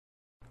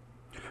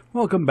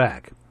Welcome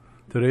back.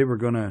 Today we're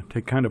going to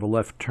take kind of a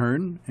left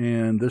turn,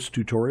 and this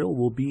tutorial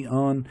will be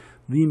on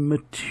the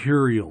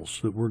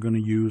materials that we're going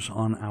to use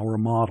on our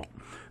model.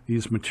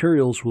 These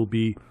materials will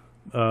be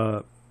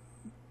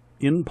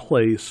in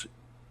place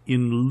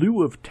in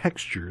lieu of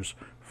textures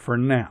for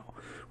now.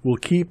 We'll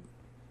keep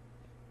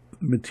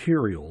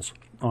materials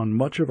on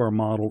much of our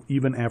model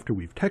even after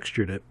we've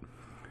textured it.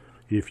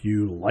 If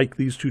you like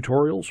these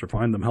tutorials or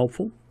find them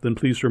helpful, then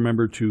please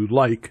remember to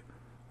like,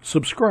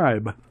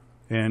 subscribe,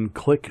 and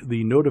click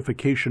the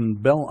notification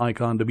bell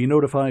icon to be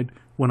notified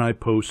when I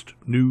post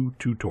new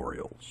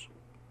tutorials.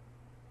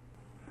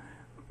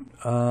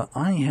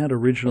 I had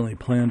originally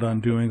planned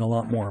on doing a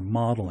lot more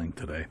modeling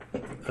today,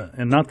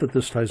 and not that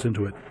this ties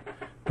into it,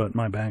 but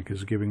my back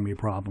is giving me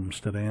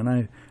problems today, and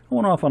I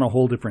went off on a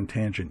whole different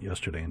tangent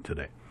yesterday and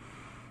today.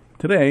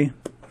 Today,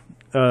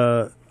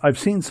 I've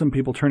seen some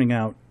people turning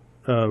out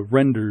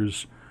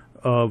renders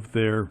of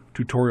their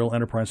tutorial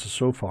enterprises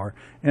so far,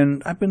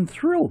 and I've been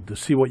thrilled to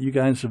see what you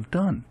guys have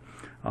done.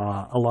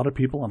 A lot of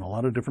people on a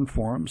lot of different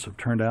forums have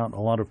turned out a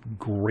lot of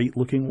great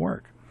looking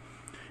work.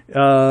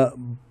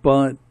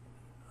 But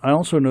I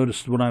also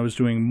noticed when I was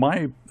doing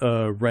my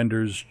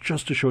renders,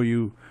 just to show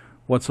you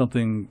what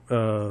something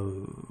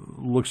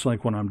looks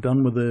like when I'm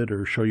done with it,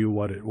 or show you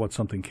what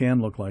something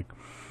can look like,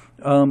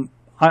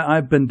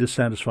 I've been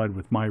dissatisfied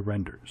with my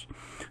renders.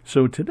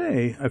 So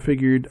today I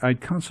figured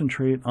I'd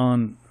concentrate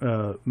on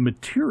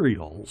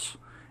materials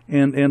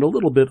and a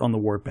little bit on the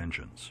warp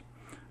engines.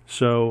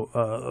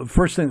 So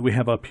first thing that we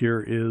have up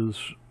here is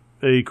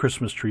a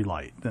Christmas tree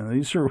light. Now,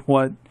 these are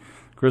what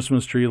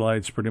Christmas tree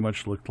lights pretty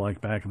much looked like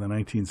back in the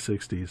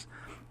 1960s.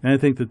 And I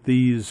think that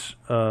these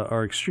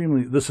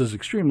this is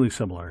extremely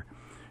similar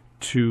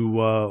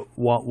to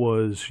what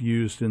was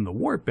used in the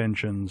warp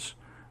engines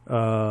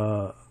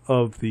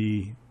of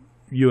the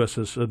the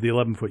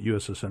 11-foot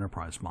USS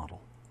Enterprise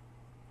model.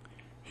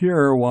 Here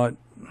are what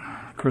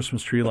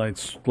Christmas tree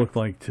lights look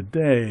like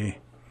today,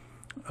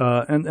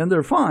 and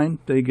they're fine.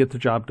 They get the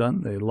job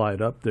done. They light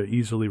up. They're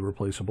easily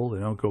replaceable. They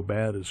don't go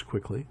bad as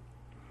quickly,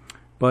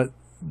 but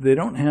they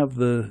don't have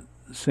the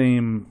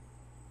same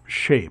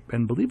shape.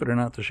 And believe it or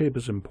not, the shape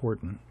is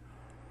important,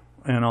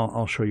 and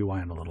I'll show you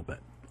why in a little bit.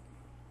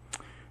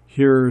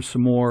 Here are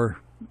some more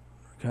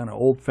kind of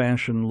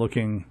old-fashioned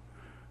looking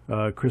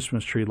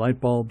Christmas tree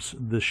light bulbs.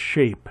 The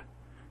shape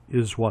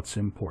is what's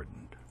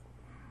important.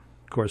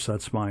 Of course,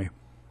 that's my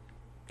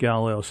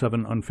Galileo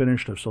 7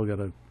 unfinished. I've still got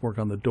to work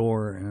on the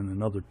door and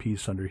another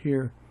piece under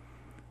here.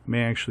 I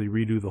may actually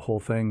redo the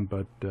whole thing,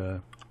 but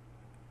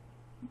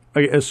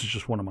this is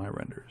just one of my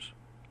renders.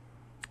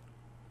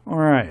 All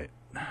right,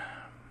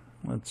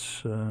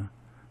 let's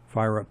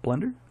fire up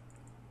Blender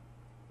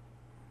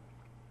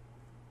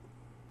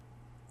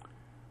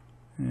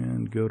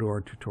and go to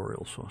our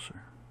tutorial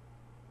saucer.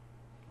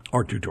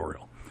 Our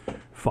tutorial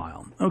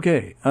file.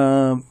 Okay,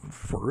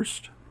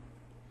 first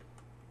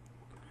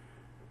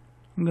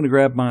I'm going to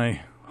grab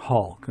my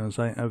hull, because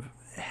I've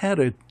had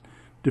a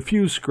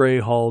diffuse gray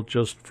hull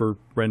just for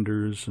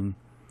renders, and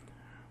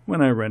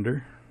when I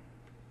render,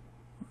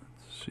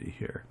 let's see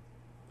here,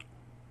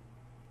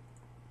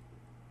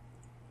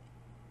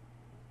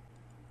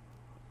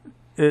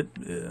 it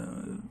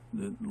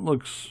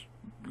looks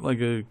like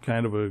a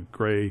kind of a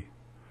gray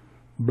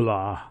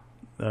blah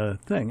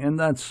thing, and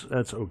that's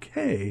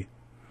okay,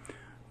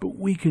 but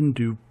we can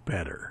do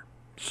better.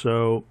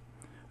 So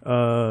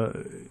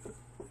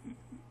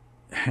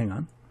hang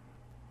on.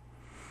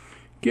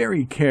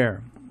 Gary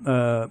Kerr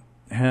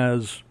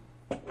is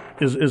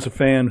a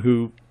fan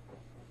who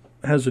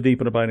has a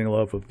deep and abiding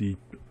love of the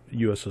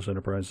USS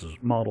Enterprise's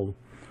model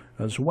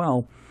as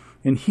well,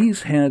 and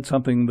he's had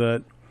something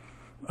that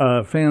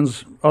other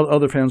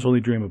fans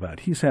only dream about.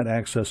 He's had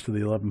access to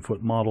the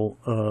 11-foot model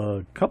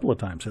a couple of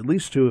times, at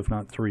least 2, if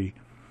not 3,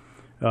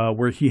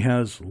 where he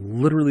has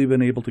literally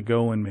been able to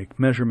go and make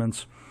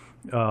measurements.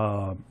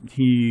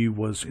 He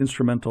was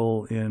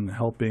instrumental in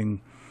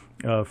helping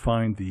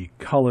find the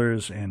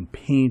colors and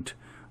paint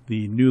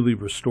the newly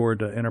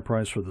restored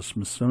Enterprise for the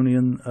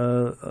Smithsonian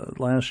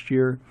last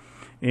year.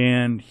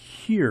 And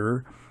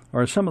here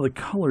are some of the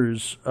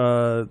colors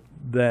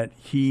that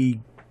he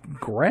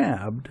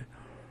grabbed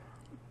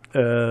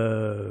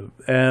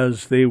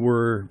as they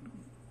opened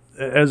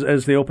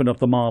up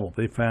the model.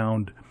 They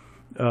found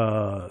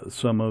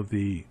some of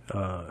the,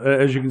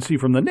 as you can see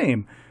from the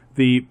name,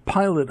 the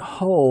pilot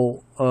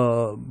hull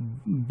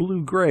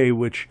blue-gray,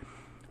 which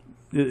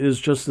is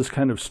just this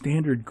kind of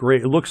standard gray.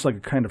 It looks like a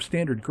kind of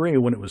standard gray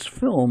when it was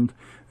filmed,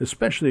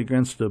 especially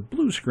against a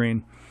blue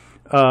screen.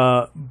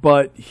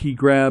 But he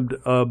grabbed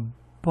a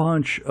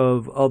bunch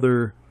of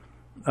other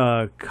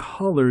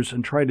colors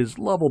and tried his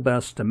level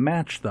best to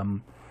match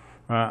them.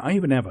 I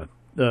even have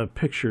a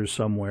picture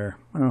somewhere.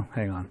 Oh,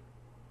 hang on.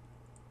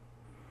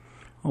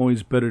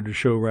 Always better to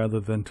show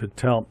rather than to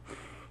tell.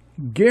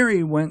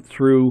 Gary went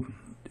through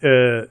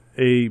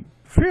a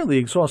fairly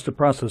exhaustive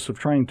process of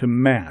trying to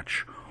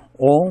match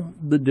all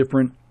the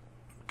different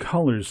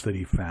colors that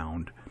he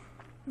found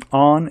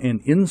on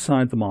and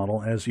inside the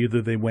model as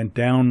either they went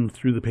down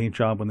through the paint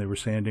job when they were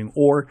sanding,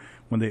 or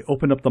when they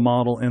opened up the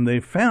model and they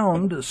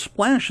found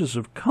splashes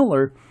of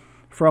color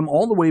from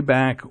all the way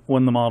back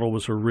when the model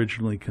was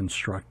originally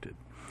constructed.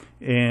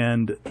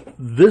 And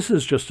this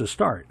is just a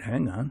start.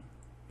 Hang on.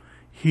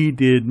 He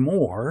did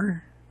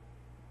more,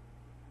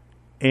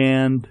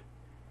 and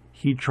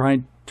he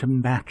tried to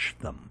match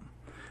them.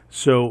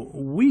 So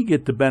we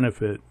get to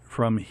benefit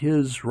from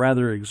his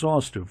rather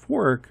exhaustive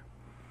work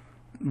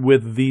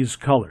with these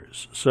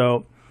colors.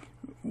 So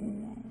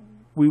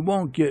we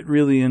won't get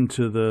really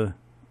into the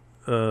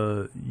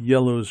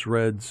yellows,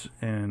 reds,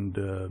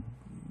 and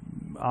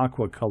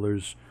aqua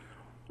colors,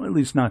 well, at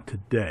least not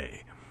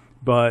today.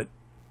 But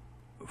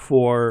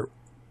for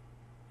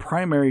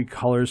primary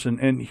colors,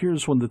 and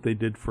here's one that they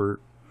did for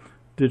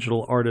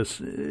digital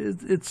artists.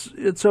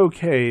 It's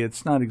okay.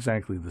 It's not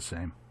exactly the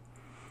same.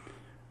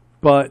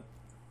 But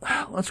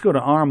let's go to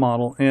our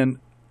model, and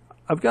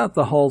I've got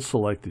the hull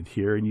selected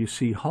here, and you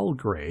see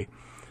HullGray.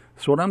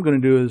 So what I'm going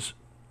to do is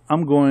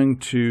I'm going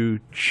to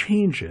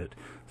change it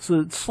so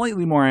it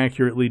slightly more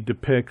accurately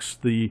depicts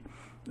the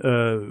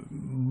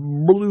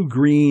blue,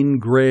 green,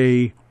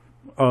 gray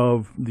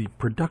of the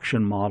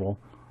production model,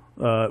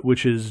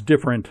 which is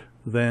different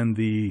than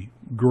the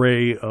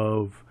gray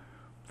of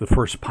the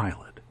first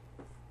pilot.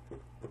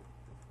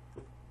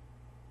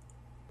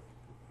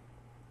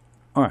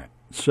 All right,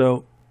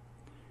 so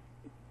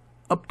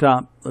up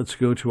top, let's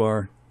go to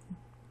our,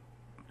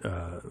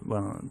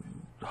 well,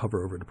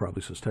 hover over it, it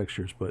probably says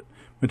textures, but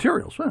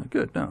materials. Oh,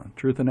 good, no,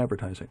 truth in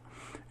advertising.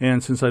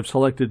 And since I've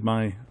selected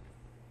my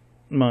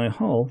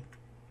hull,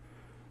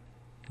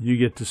 you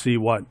get to see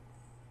what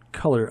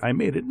color I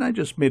made it. And I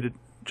just made it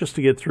just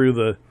to get through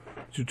the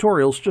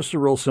tutorials, just a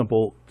real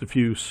simple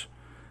diffuse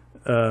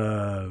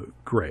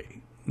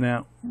gray.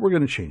 Now, we're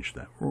going to change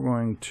that. We're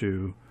going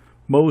to,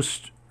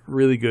 most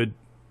really good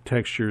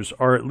textures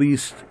are at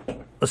least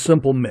a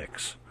simple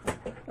mix.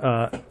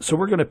 So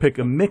we're going to pick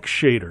a mix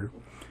shader,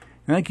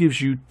 and that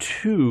gives you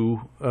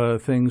two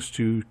things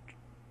to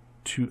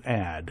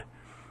add.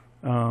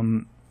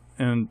 And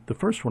the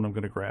first one I'm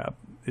going to grab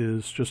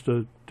is just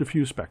a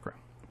diffuse background.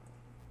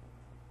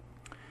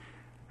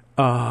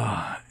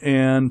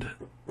 And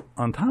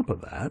on top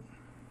of that,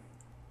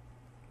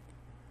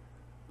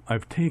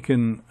 I've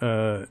taken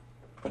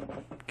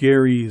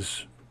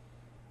Gary's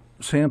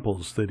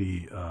samples that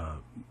he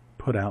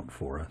put out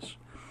for us.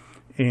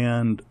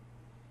 And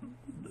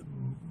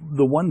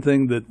the one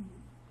thing that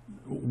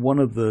one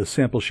of the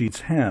sample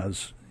sheets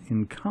has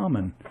in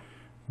common,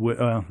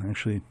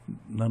 actually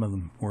none of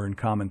them were in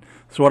common.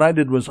 So what I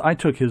did was I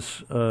took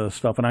his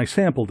stuff and I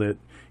sampled it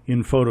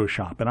in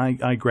Photoshop, and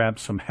I grabbed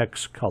some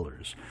hex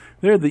colors.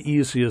 They're the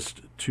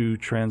easiest to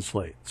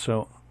translate.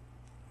 So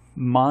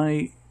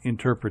my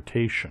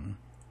interpretation,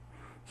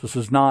 this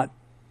is not,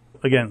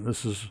 again,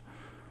 this is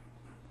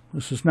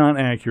not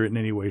accurate in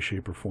any way,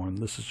 shape, or form.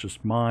 This is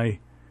just my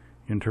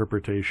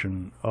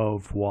interpretation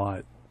of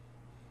what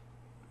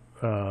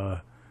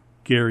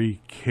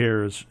Gary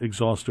Care's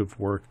exhaustive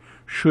work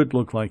should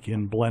look like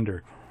in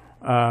Blender.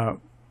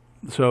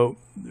 So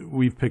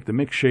we've picked a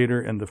mix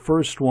shader, and the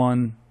first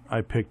one I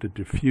picked a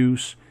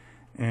diffuse,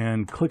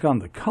 and click on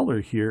the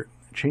color here,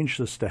 change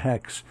this to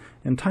hex,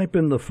 and type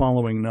in the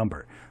following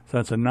number. So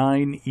that's a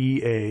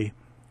 9EA,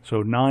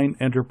 so 9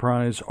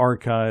 Enterprise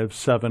Archive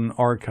 7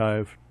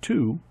 Archive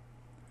 2,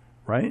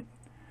 right?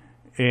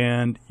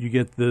 And you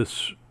get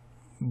this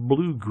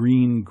blue,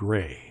 green,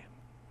 gray.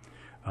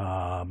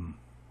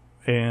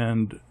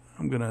 And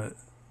I'm going to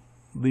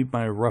leave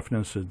my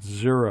roughness at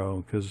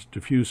 0 because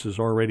diffuse is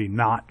already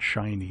not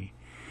shiny.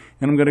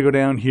 And I'm going to go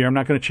down here. I'm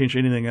not going to change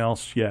anything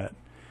else yet.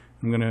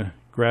 I'm going to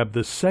grab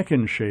this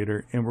second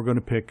shader, and we're going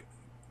to pick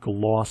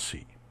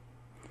glossy.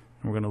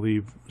 And we're going to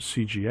leave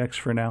CGX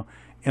for now.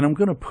 And I'm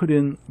going to put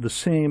in the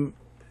same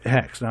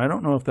hex. Now, I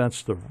don't know if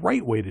that's the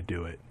right way to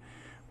do it,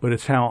 but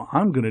it's how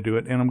I'm going to do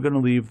it. And I'm going to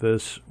leave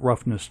this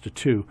roughness to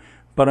 2.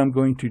 But I'm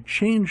going to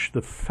change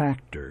the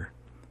factor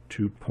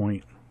to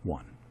 0.1.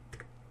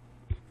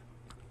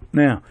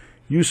 Now,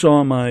 you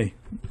saw my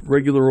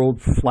regular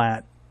old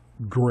flat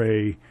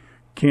gray.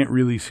 Can't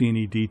really see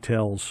any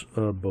details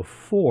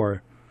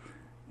before.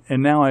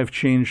 And now I've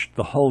changed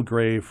the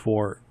HullGray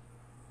for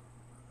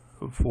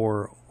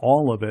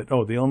all of it.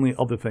 Oh, the only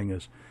other thing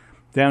is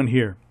down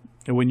here,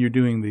 and when you're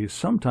doing these,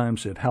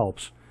 sometimes it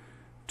helps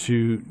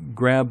to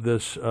grab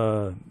this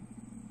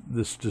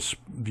this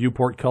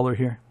viewport color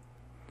here.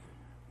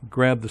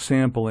 Grab the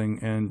sampling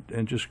and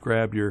just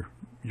grab your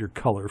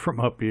color from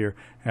up here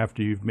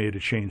after you've made a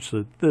change.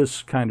 So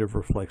this kind of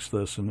reflects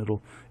this, and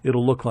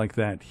it'll look like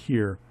that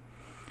here.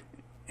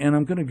 And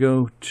I'm going to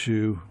go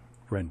to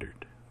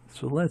rendered.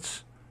 So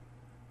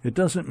it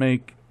doesn't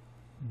make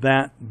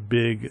that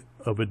big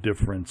of a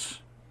difference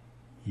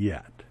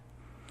yet,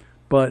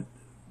 but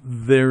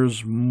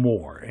there's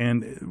more,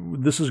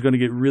 and this is going to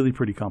get really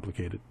pretty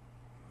complicated.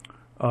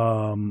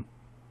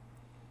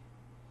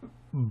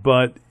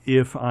 But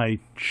if I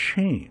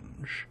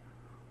change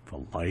the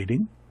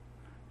lighting,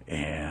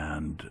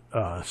 and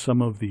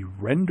some of the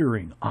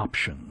rendering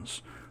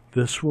options,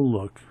 this will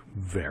look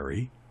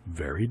very,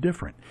 very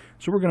different.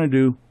 So we're going to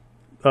do,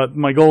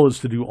 my goal is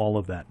to do all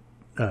of that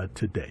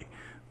today,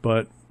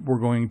 but we're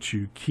going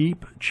to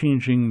keep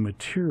changing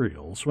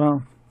materials.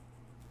 Well,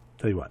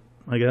 tell you what,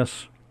 I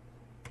guess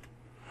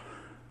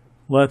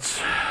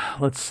let's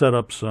set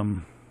up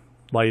some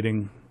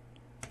lighting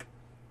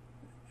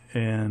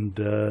and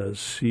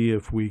see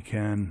if we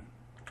can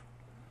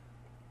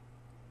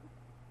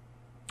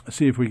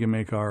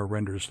make our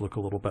renders look a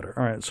little better.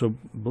 All right, so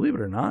believe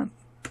it or not,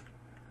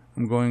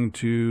 I'm going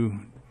to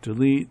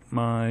delete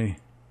my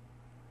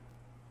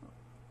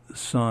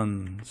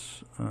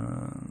suns.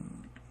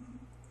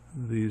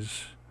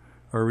 These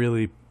are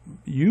really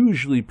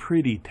usually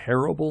pretty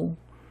terrible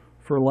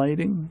for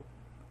lighting.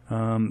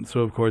 So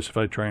of course, if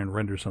I try and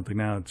render something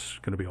now, it's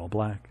going to be all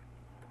black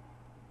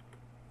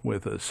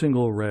with a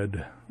single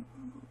red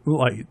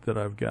light that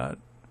I've got.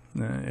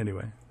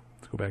 Anyway,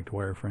 let's go back to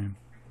wireframe.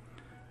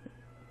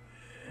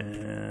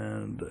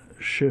 And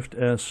Shift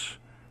S,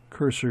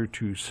 cursor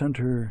to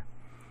center,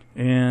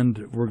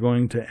 and we're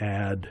going to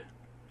add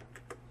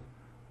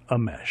a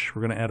mesh.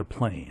 We're going to add a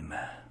plane.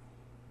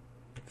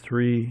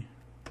 3,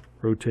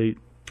 rotate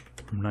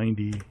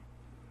 90,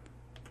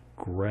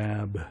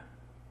 grab,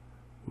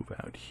 move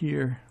out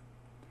here,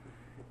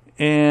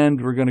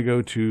 and we're going to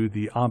go to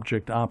the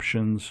object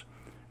options.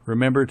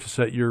 Remember to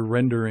set your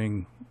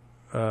rendering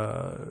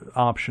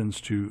options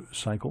to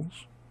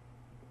cycles.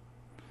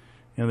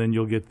 And then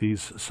you'll get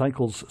these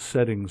cycles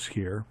settings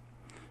here.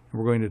 And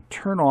we're going to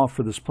turn off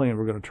for this plane.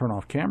 We're going to turn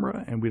off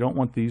camera, and we don't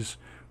want these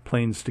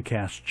planes to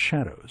cast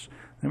shadows.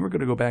 Then we're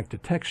going to go back to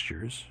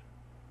textures,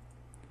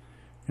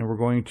 and we're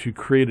going to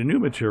create a new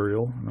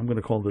material. And I'm going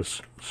to call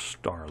this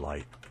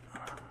Starlight.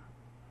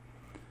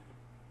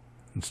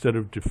 Instead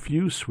of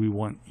diffuse, we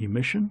want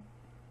emission.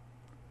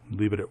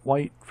 Leave it at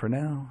white for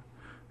now,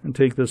 and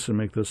take this and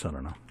make this, I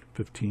don't know,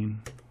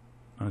 15,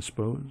 I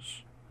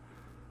suppose.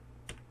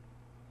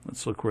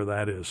 Let's look where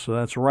that is. So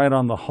that's right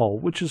on the hull,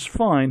 which is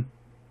fine.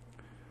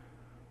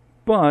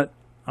 But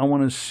I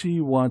want to see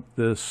what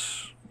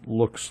this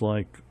looks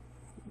like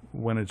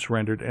when it's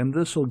rendered, and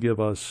this will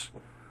give us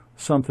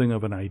something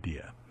of an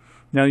idea.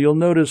 Now you'll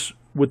notice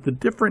with the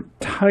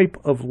different type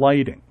of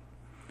lighting,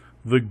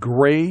 the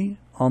gray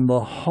on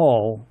the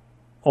hull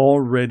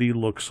already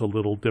looks a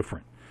little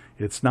different.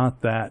 It's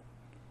not that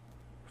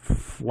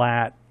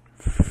flat,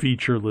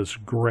 featureless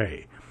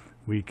gray.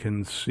 We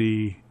can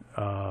see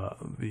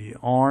the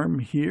arm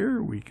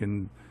here. We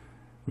can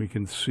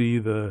see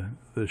the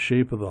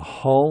shape of the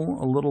hull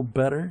a little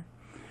better.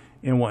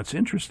 And what's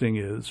interesting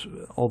is,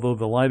 although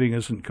the lighting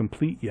isn't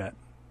complete yet,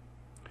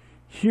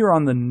 here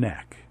on the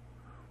neck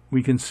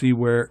we can see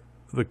where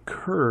the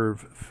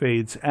curve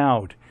fades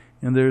out,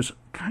 and there's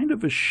kind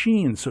of a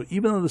sheen. So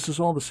even though this is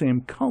all the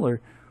same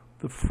color,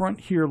 the front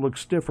here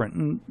looks different.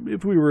 And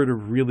if we were to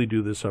really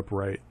do this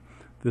upright,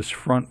 this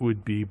front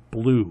would be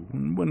blue.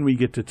 And when we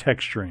get to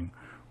texturing,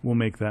 we'll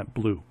make that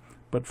blue.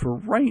 But for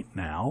right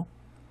now,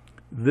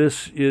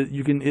 this is,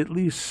 you can at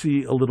least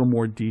see a little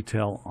more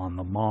detail on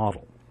the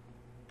model.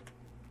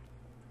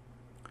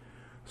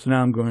 So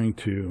now I'm going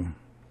to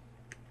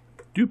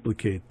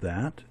duplicate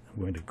that.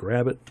 I'm going to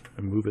grab it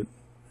and move it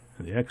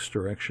in the X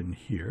direction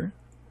here.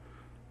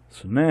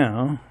 So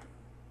now,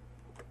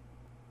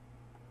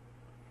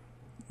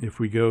 if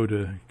we go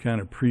to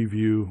kind of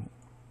preview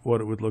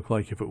what it would look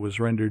like if it was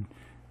rendered,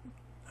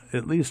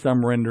 at least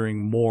I'm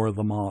rendering more of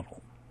the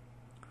model.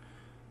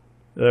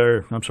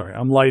 I'm sorry,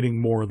 I'm lighting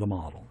more of the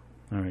model.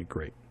 All right,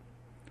 great.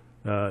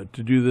 To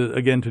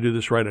do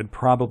this right, I'd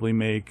probably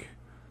make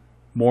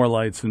more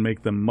lights and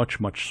make them much,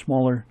 much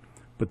smaller,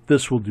 but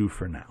this will do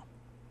for now.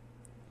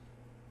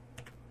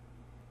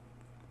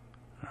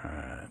 All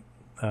right.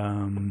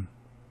 I'm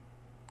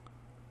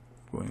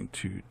going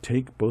to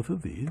take both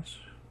of these.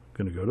 I'm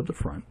going to go to the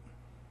front.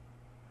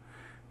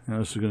 Now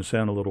this is going to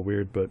sound a little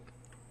weird, but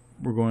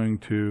we're going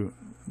to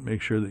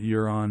make sure that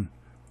you're on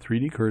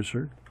 3D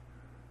cursor.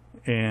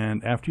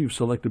 And after you've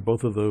selected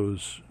both of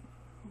those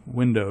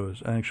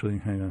windows, actually,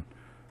 hang on,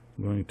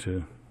 I'm going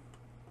to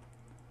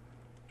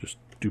just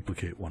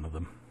duplicate one of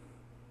them.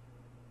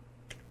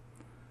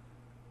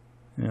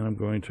 And I'm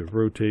going to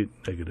rotate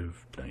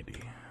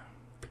 -90.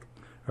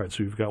 All right,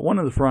 so we've got one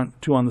in the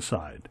front, two on the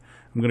side.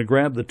 I'm going to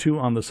grab the two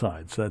on the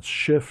side. So that's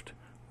Shift,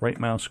 right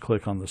mouse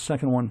click on the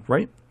second one,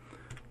 right?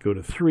 Go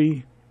to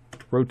 3,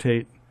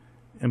 rotate,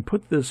 and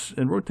put this,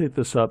 and rotate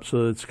this up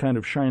so that it's kind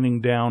of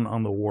shining down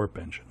on the warp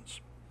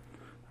engines.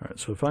 All right,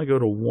 so if I go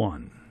to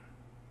 1,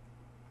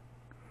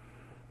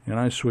 and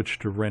I switch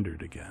to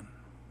rendered again,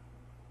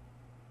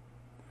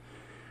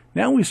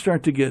 now we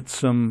start to get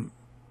some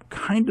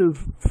kind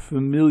of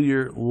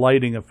familiar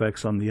lighting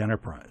effects on the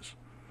Enterprise.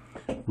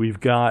 We've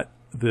got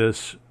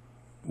this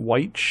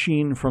white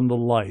sheen from the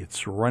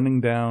lights running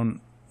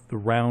down the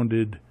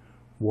rounded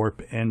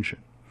warp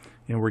engine.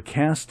 And we're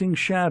casting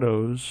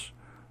shadows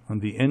on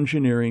the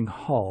engineering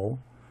hull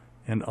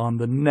and on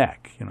the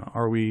neck. You know,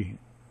 are we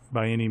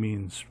by any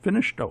means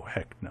finished? Oh,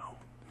 heck no.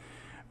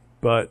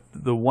 But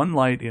the one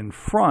light in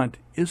front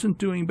isn't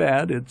doing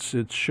bad. It's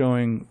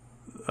showing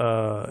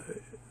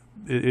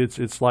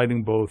it's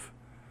lighting both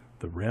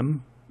the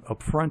rim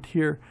up front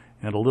here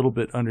and a little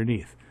bit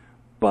underneath.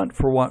 But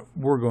for what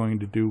we're going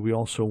to do, we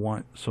also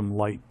want some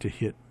light to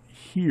hit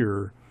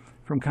here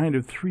from kind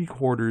of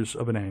 3/4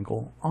 of an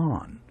angle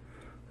on.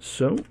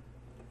 So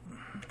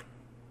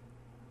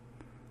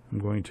I'm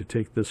going to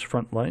take this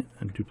front light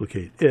and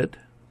duplicate it.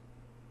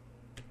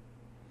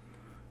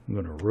 I'm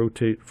going to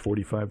rotate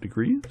 45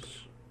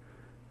 degrees,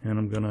 and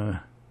I'm going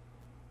to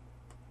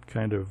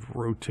kind of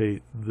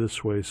rotate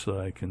this way so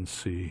I can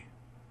see.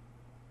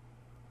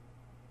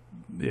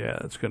 Yeah,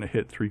 it's going to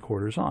hit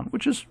 3/4 on,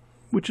 which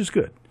is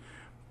good,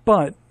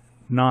 but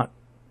not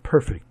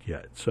perfect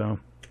yet. So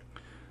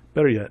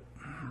better yet,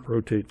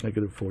 rotate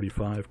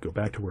 -45, go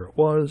back to where it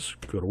was,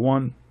 go to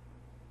 1,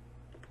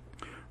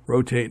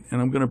 rotate,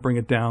 and I'm going to bring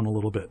it down a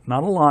little bit.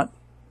 Not a lot,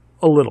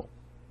 a little.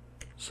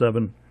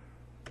 7,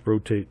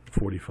 rotate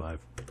 45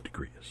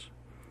 degrees.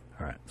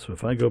 All right, so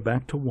if I go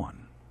back to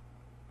 1,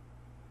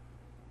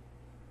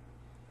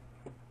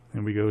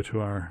 and we go to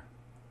our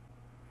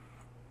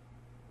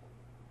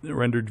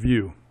rendered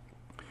view,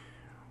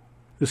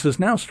 this is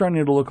now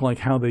starting to look like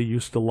how they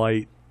used to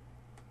light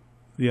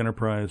the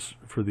Enterprise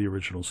for the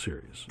original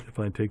series. If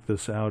I take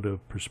this out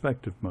of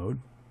perspective mode,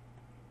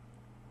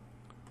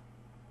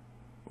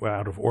 well,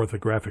 out of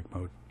orthographic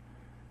mode,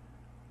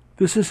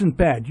 this isn't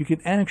bad. You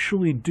can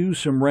actually do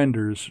some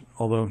renders,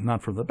 although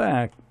not from the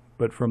back,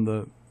 but from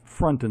the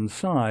front and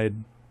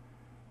side,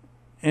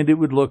 and it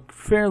would look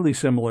fairly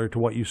similar to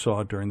what you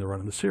saw during the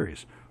run of the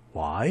series.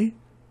 Why?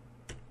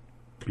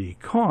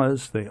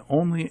 Because they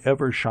only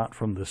ever shot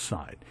from this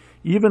side.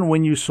 Even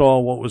when you saw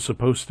what was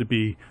supposed to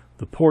be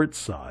the port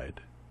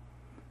side,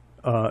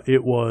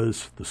 it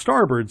was the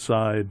starboard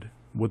side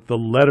with the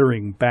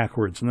lettering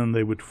backwards, and then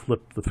they would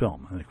flip the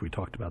film. I think we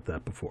talked about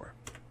that before.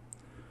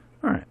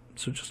 All right,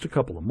 so just a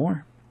couple of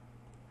more.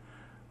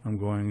 I'm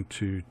going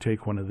to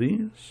take one of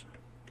these,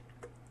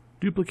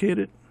 duplicate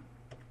it,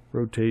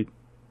 rotate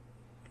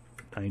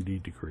 90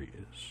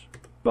 degrees,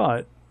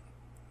 but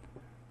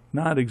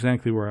not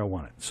exactly where I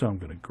want it. So I'm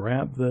going to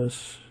grab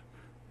this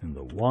in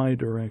the Y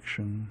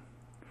direction,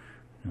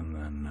 and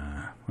then,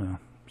 well,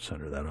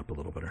 center that up a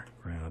little better.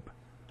 Grab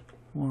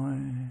Y,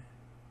 and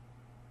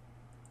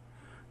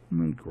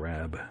then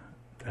grab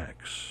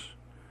X,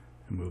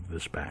 and move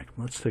this back.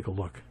 Let's take a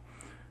look.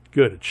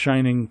 Good, it's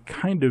shining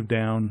kind of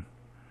down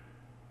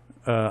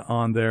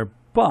on there,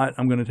 but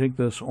I'm going to take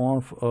this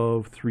off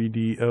of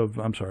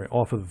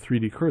off of the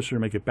 3D cursor,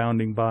 make it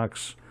bounding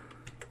box.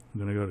 I'm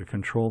going to go to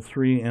Control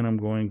 3, and I'm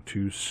going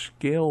to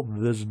scale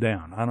this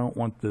down. I don't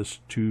want this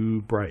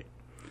too bright.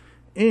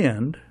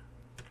 And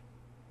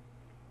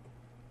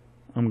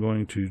I'm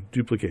going to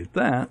duplicate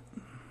that,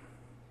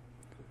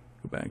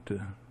 go back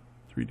to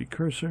 3D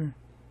cursor,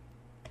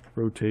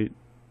 rotate,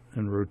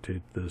 and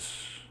rotate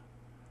this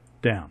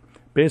down.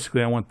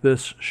 Basically, I want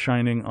this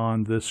shining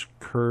on this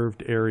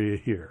curved area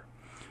here.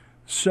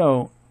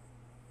 So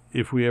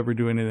if we ever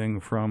do anything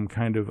from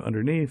kind of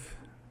underneath,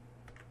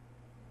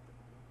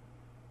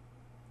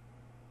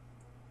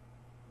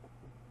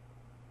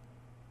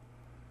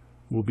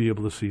 we'll be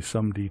able to see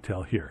some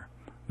detail here.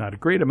 Not a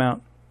great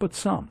amount, but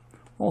some.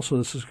 Also,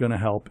 this is going to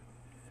help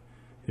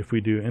if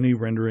we do any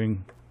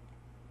rendering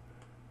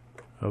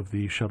of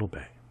the shuttle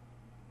bay.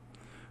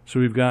 So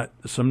we've got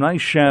some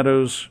nice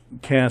shadows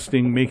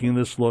casting, making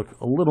this look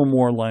a little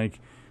more like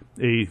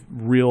a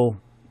real,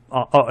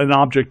 an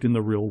object in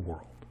the real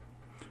world.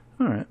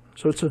 All right,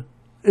 so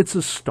it's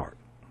a start.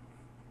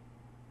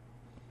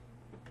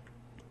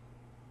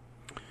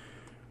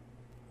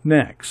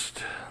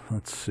 Next,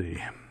 let's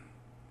see.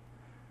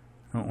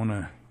 I don't want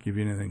to give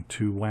you anything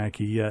too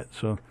wacky yet,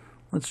 so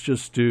let's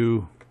just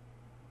do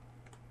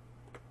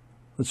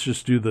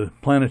the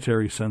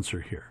planetary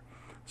sensor here.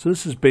 So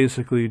this is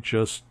basically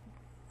just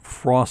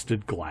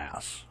frosted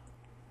glass.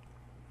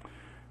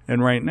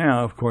 And right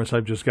now, of course,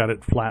 I've just got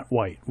it flat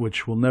white,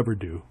 which we'll never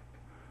do.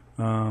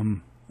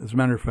 As a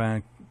matter of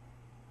fact,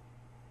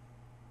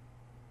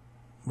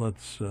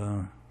 let's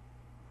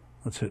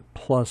hit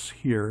plus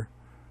here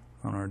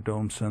on our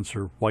dome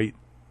sensor white,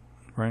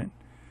 right?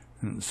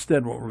 And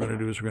instead, what we're going to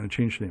do is we're going to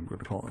change the name. We're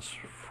going to call this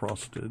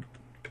frosted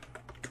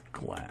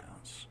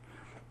glass.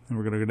 And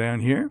we're going to go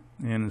down here,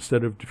 and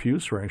instead of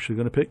diffuse, we're actually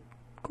going to pick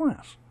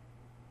glass.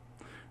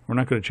 We're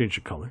not going to change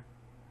the color.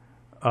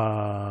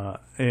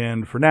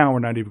 And for now, we're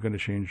not even going to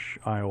change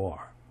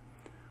IOR.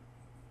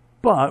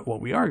 But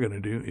what we are going to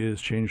do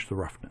is change the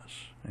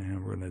roughness.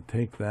 And we're going to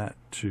take that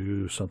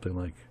to something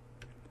like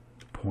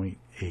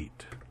 0.8.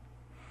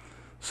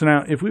 So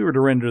now, if we were to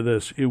render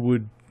this, it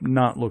would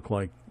not look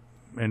like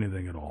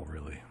anything at all,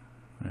 really.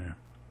 Yeah.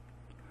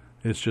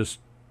 It's just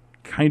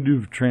kind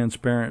of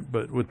transparent,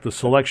 but with the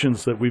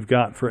selections that we've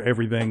got for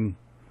everything,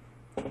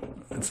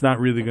 it's not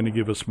really going to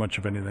give us much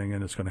of anything,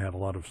 and it's going to have a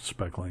lot of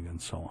speckling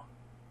and so on.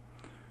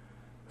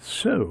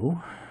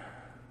 So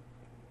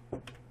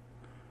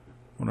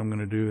what I'm going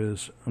to do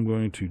is I'm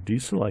going to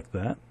deselect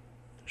that,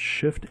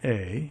 Shift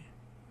A,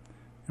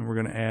 and we're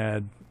going to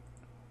add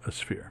a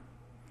sphere.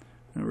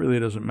 It really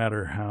doesn't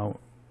matter how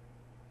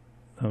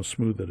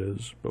smooth it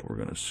is, but we're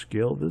going to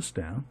scale this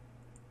down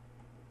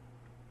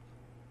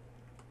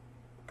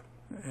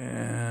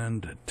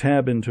and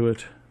tab into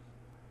it,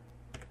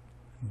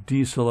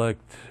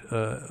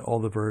 deselect all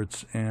the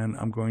verts, and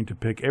I'm going to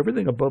pick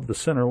everything above the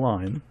center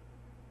line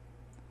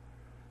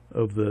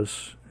of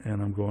this,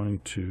 and I'm going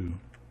to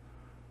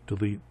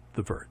delete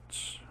the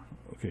verts.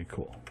 Okay,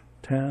 cool.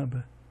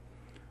 Tab,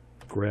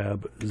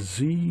 grab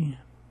Z,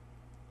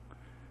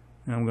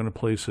 and I'm going to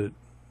place it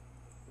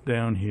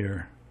down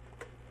here.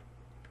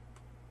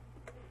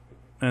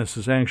 And this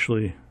is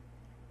actually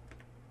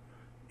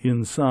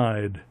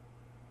inside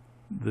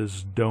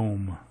this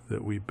dome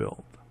that we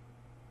built.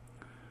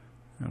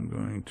 I'm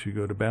going to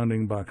go to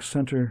bounding box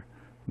center.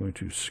 I'm going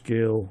to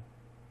scale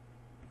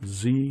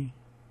Z,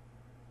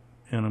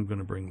 and I'm going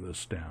to bring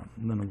this down.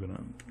 And then I'm going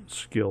to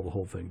scale the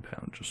whole thing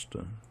down just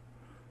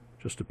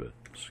a bit.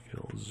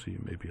 Scale Z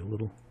maybe a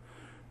little.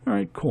 All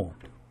right, cool.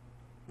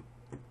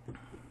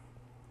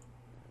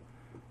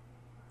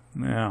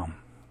 Now,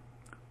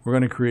 we're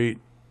going to create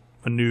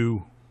a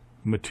new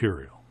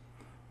material.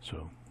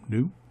 So,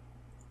 new,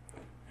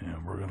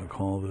 and we're going to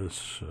call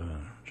this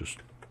just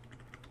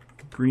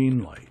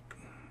green light,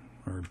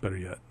 or better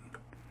yet,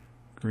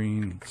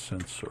 green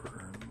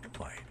sensor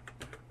light.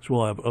 So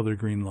we'll have other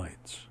green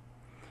lights.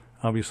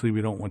 Obviously,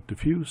 we don't want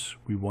diffuse,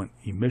 we want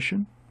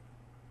emission.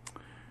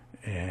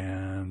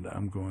 And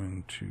I'm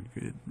going to,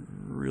 it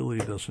really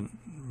doesn't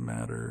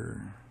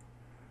matter.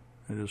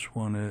 I just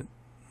want it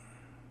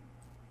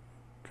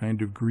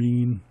kind of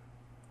green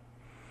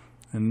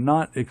and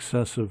not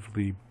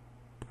excessively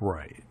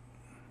bright.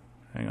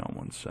 Hang on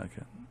one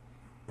second.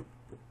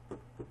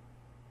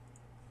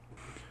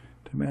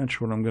 To match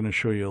what I'm going to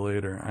show you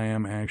later, I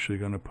am actually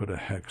going to put a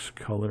hex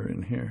color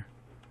in here.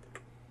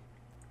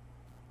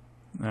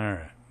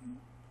 Alright,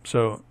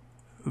 so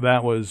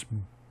that was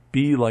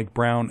B like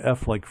Brown,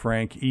 F like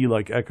Frank, E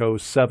like Echo,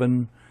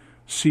 7,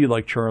 C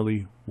like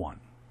Charlie, 1.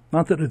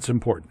 Not that it's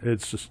important,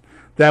 it's just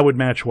that would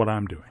match what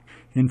I'm doing.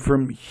 And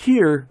from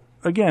here,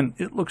 again,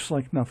 it looks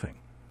like nothing.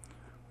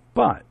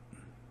 But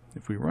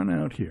if we run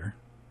out here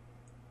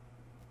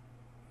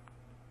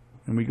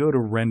and we go to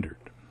rendered,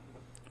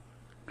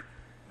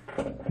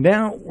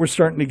 now we're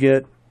starting to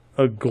get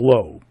a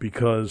glow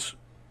because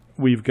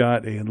we've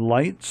got a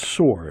light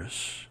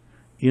source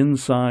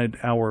inside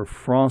our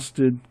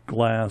frosted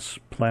glass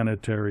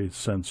planetary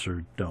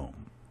sensor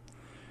dome.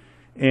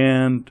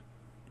 And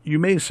you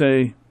may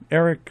say,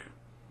 Eric,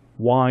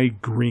 why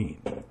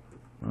green?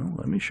 Well,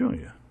 let me show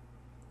you.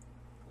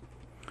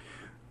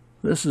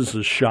 This is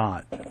a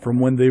shot from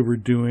when they were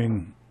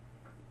doing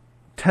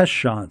test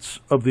shots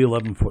of the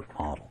 11-foot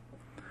model.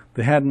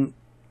 They hadn't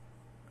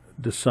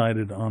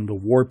decided on the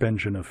warp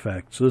engine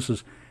effect. So this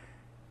is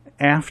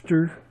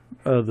after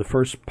the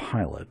first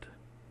pilot,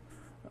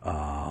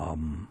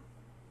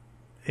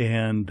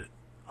 and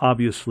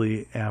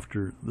obviously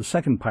after the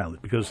second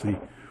pilot, because the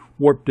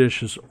warp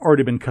dish has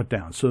already been cut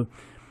down. So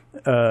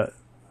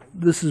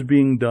this is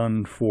being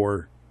done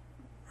for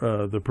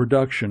the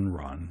production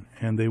run,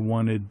 and they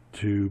wanted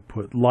to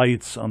put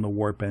lights on the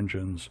warp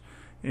engines,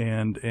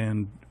 and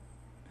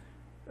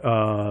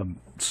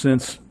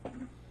since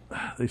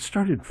they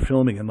started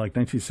filming in like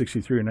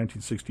 1963 or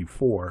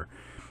 1964,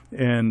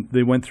 and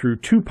they went through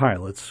 2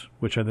 pilots,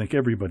 which I think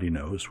everybody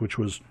knows, which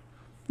was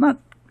not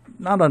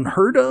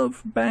unheard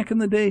of back in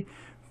the day,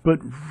 but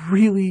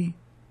really,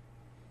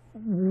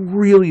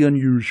 really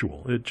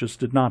unusual. It just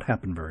did not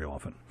happen very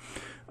often.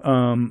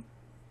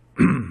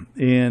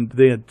 And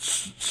they had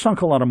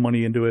sunk a lot of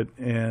money into it,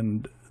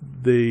 and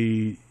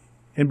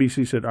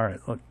NBC said, all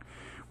right, look,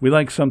 we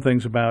like some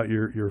things about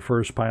your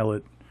first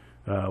pilot.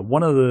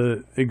 One of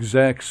the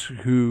execs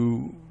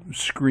who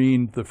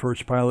screened the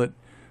first pilot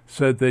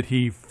said that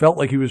he felt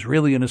like he was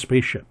really in a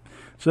spaceship.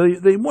 So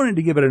they wanted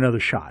to give it another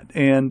shot.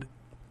 And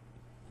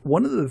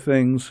one of the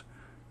things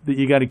that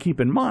you got to keep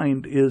in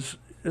mind is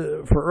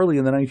for early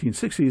in the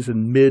 1960s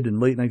and mid and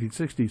late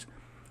 1960s,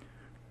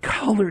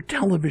 color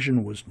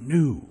television was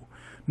new.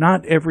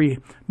 Not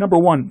every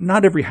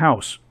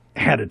house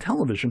had a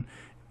television,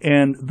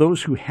 and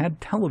those who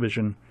had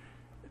television,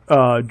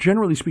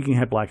 generally speaking,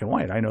 had black and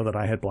white. I know that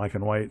I had black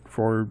and white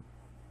for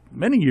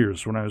many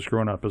years when I was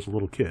growing up as a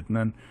little kid, and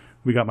then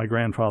we got my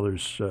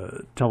grandfather's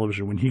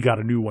television. When he got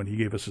a new one, he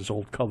gave us his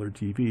old color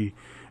TV,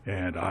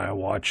 and I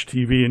watched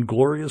TV in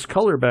glorious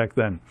color back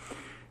then.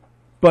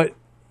 But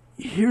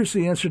here's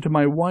the answer to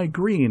my why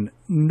green.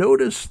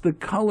 Notice the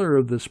color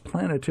of this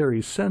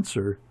planetary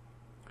sensor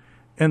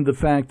and the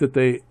fact that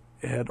they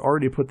had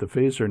already put the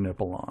phaser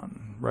nipple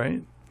on,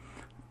 right?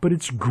 But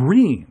it's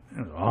green.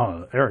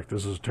 Oh, Eric,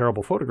 this is a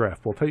terrible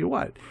photograph. Well, I'll tell you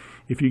what.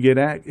 If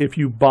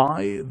you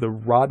buy the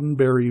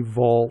Roddenberry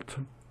Vault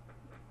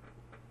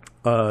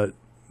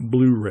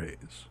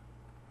Blu-rays,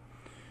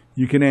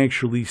 you can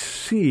actually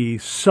see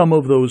some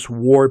of those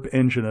warp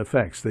engine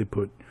effects. They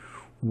put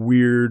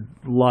weird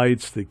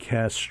lights that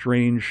cast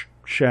strange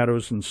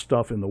shadows and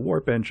stuff in the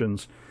warp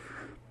engines.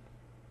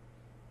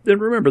 And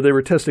remember, they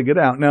were testing it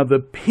out. Now, the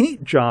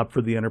paint job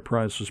for the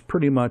Enterprise was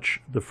pretty much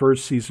the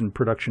first season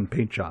production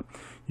paint job.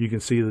 You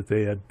can see that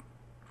they had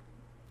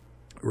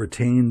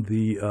retained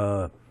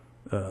the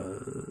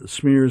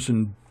smears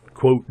and,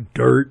 quote,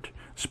 dirt,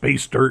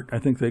 space dirt, I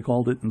think they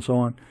called it, and so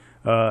on.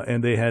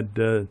 And they had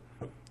the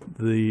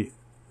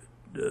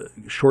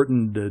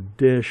shortened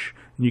dish.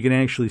 And you can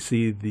actually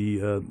see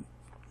the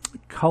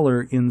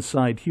color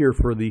inside here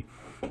for the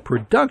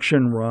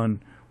production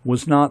run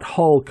was not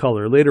Hull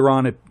color. Later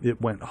on, it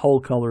went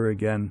Hull color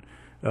again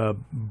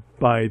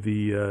by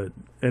the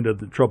end of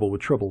the Trouble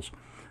with Tribbles.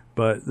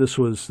 But this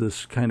was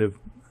this kind of,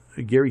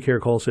 Gary Kerr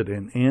calls it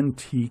an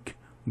antique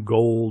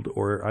gold,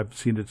 or I've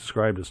seen it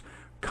described as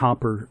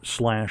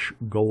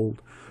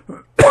copper/gold.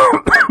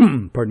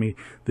 Pardon me.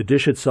 The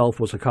dish itself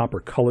was a copper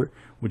color,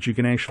 which you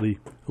can actually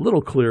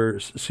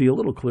see a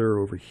little clearer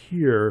over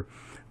here.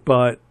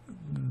 But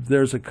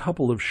there's a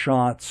couple of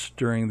shots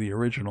during the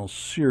original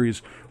series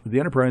where the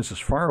Enterprise is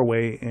far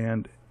away,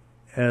 and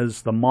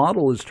as the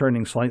model is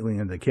turning slightly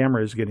and the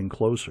camera is getting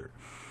closer,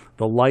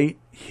 the light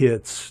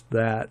hits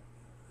that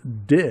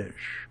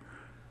dish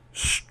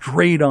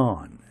straight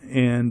on,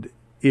 and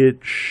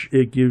it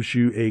gives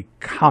you a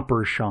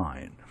copper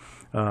shine.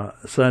 So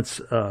that's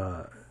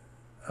a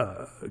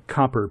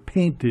copper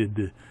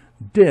painted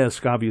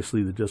disc.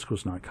 Obviously, the disc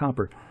was not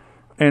copper.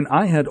 And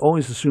I had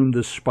always assumed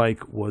this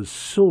spike was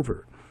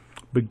silver.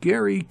 But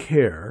Gary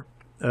Kerr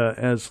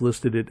has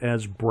listed it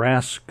as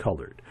brass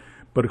colored.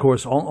 But of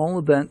course, all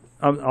of that,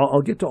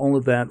 I'll get to all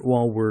of that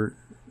while we're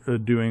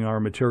doing our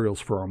materials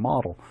for our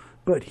model.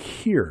 But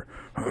here,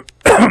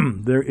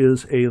 there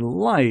is a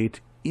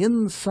light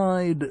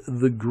inside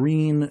the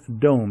green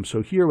dome.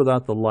 So here,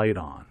 without the light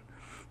on,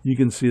 you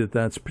can see that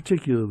that's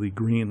particularly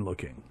green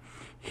looking.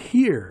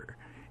 Here,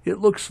 it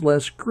looks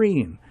less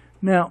green.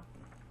 Now,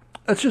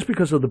 that's just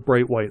because of the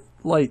bright white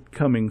light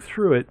coming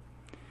through it.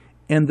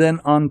 And then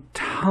on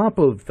top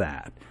of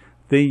that,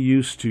 they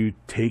used to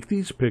take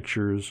these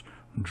pictures,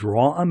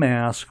 draw a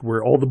mask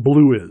where all the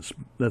blue is.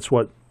 That's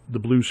what the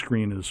blue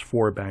screen is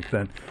for back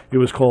then. It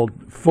was called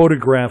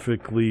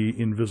photographically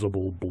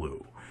invisible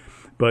blue.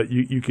 But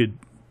you could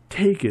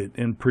take it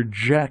and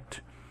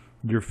project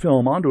your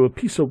film onto a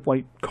piece of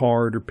white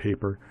card or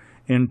paper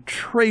and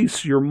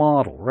trace your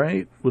model,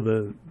 right, with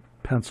a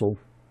pencil,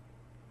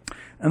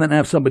 and then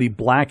have somebody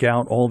black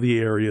out all the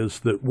areas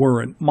that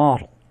weren't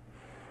model.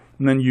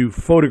 And then you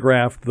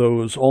photographed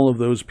all of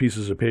those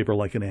pieces of paper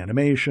like an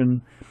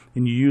animation,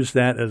 and you used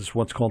that as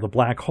what's called a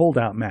black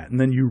holdout mat. And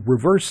then you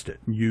reversed it.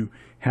 You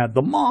had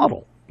the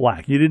model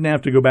black. You didn't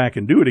have to go back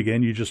and do it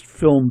again. You just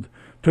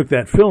took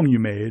that film you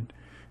made,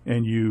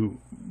 and you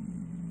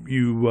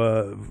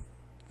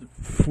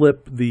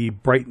flip the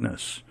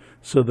brightness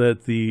so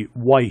that the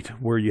white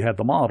where you had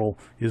the model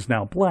is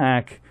now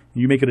black.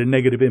 You make it a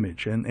negative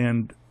image,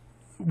 and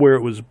where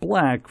it was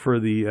black for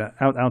the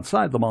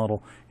outside the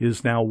model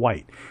is now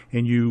white.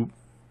 And you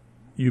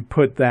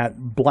put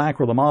that black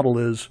where the model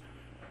is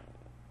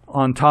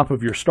on top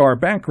of your star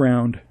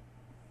background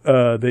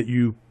that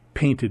you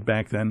painted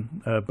back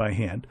then by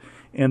hand.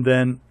 And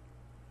then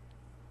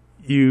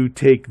you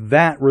take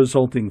that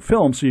resulting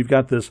film, so you've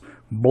got this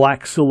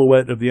black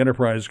silhouette of the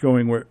Enterprise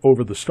going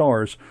over the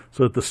stars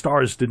so that the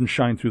stars didn't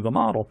shine through the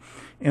model.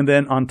 And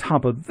then on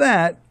top of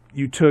that,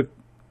 you took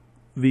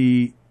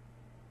the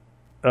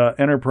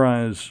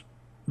Enterprise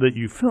that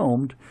you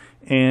filmed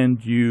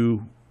and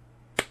you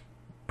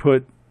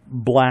put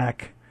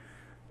black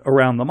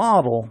around the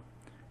model,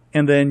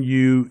 and then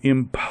you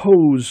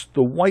imposed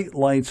the white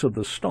lights of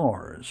the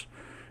stars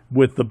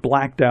with the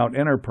blacked out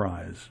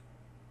Enterprise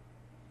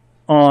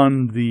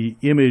on the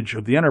image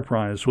of the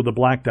Enterprise with a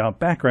blacked out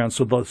background,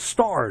 so the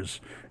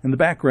stars in the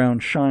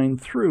background shine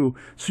through.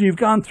 So you've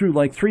gone through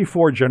like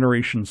 3-4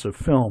 generations of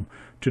film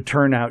to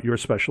turn out your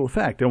special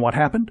effect. And what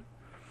happened?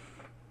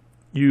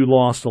 You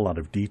lost a lot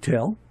of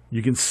detail.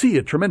 You can see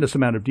a tremendous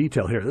amount of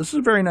detail here. This is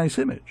a very nice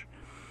image.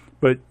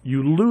 But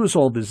you lose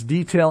all this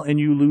detail, and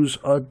you lose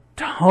a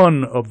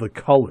ton of the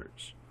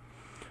colors.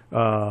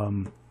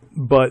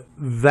 But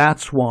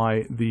that's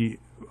why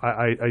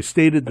I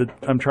stated that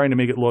I'm trying to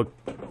make it look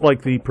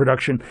like the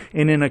production.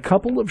 And in a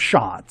couple of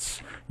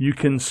shots, you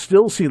can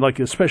still see, like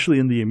especially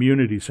in the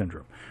immunity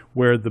syndrome,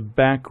 where the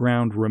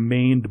background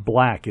remained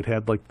black. It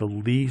had like the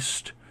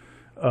least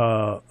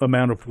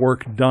amount of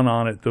work done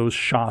on it. Those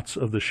shots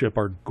of the ship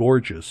are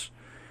gorgeous.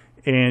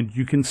 And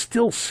you can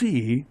still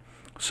see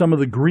some of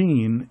the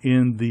green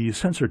in the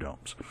sensor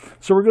domes.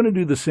 So we're going to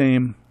do the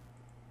same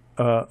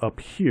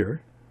up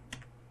here.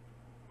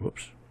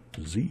 Whoops,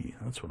 Z,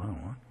 that's what I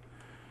want.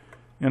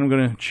 And I'm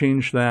going to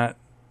change that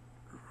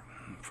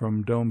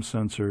from dome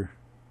sensor.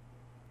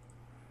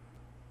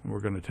 We're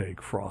going to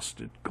take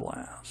frosted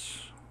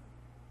glass.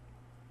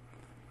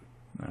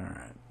 All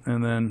right,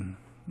 and then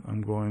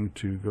I'm going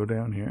to go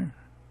down here.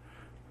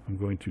 I'm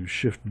going to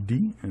Shift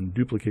D and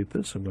duplicate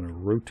this. I'm going to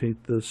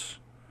rotate this.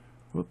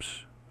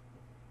 Whoops.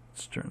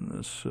 Let's turn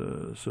this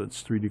so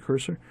it's 3D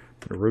cursor.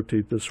 I'm going to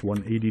rotate this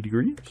 180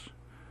 degrees.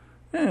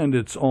 And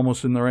it's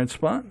almost in the right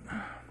spot.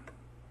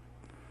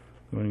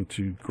 I'm going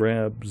to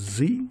grab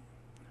Z,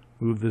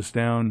 move this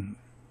down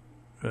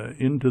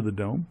into the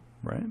dome,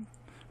 right?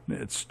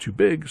 It's too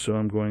big, so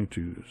I'm going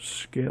to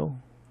scale.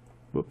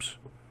 Whoops,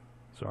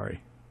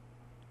 sorry.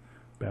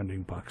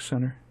 Bounding box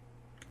center.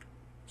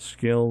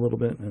 Scale a little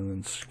bit, and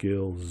then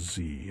scale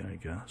Z, I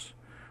guess.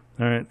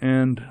 All right,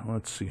 and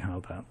let's see how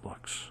that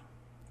looks.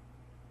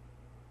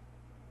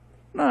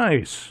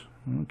 Nice.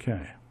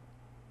 Okay.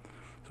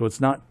 So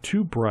it's not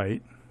too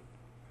bright,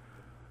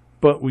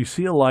 but we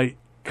see a light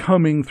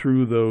coming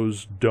through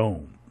those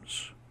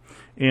domes.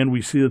 And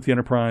we see that the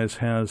Enterprise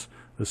has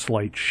a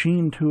slight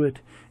sheen to it,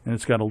 and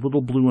it's got a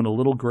little blue and a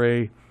little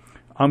gray.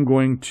 I'm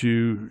going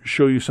to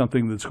show you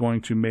something that's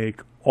going to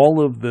make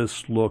all of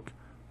this look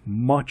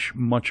much,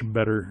 much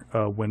better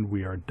when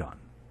we are done.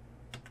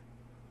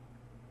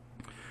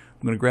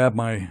 I'm going to grab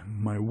my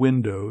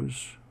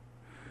windows,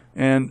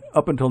 and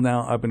up until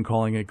now I've been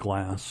calling it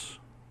glass.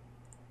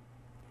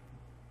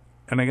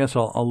 And I guess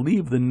I'll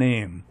leave the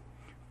name,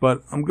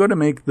 but I'm going to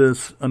make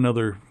this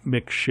another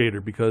mix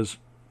shader because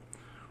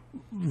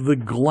the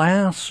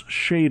glass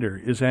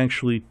shader is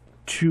actually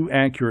too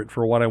accurate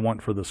for what I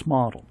want for this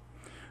model.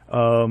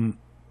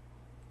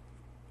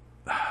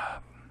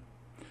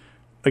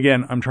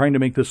 Again, I'm trying to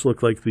make this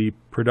look like the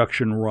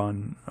production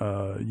run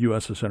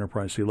USS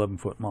Enterprise, the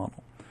 11-foot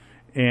model.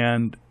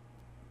 And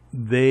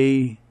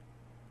they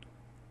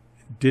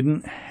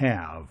didn't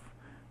have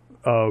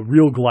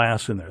real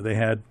glass in there. They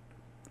had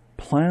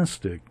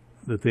plastic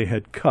that they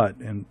had cut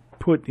and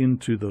put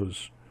into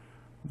those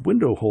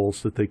window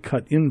holes that they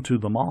cut into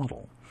the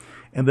model.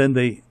 And then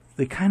they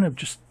kind of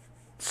just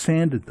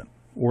sanded them,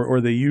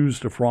 or they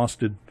used a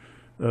frosted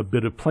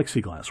bit of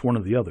plexiglass, one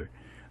or the other.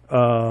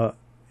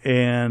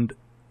 And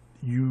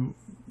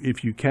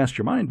if you cast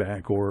your mind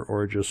back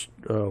or just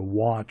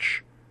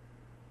watch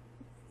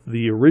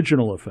the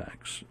original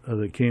effects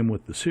that came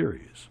with the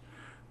series,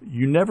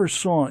 you never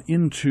saw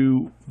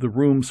into the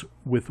rooms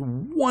with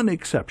one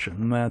exception,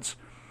 and that's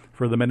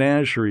for the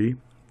Menagerie,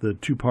 the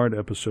two-part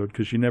episode,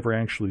 because you never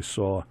actually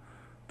saw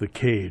the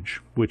cage,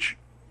 which,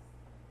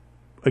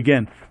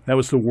 again, that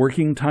was the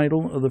working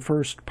title of the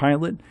first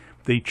pilot.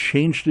 They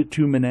changed it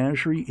to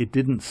Menagerie. It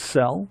didn't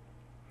sell.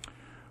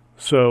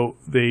 So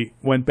they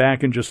went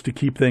back and, just to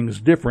keep things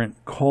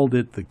different, called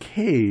it the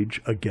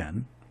cage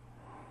again.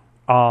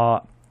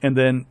 And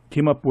then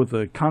came up with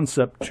a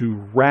concept to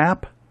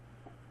wrap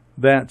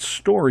that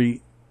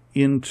story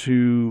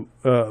into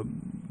a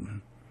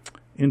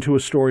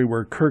story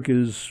where Kirk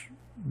is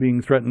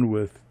being threatened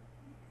with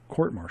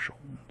court-martial.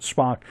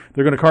 Spock.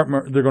 They're going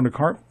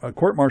to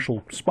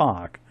court-martial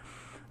Spock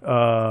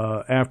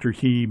after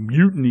he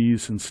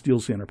mutinies and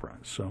steals the Enterprise.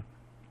 So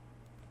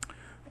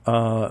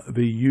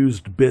they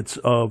used bits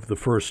of the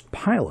first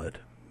pilot,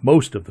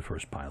 most of the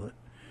first pilot,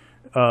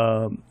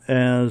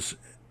 as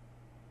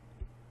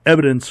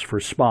evidence for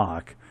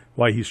Spock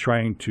why he's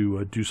trying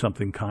to do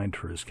something kind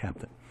for his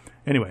captain.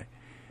 Anyway,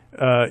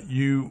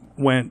 you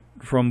went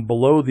from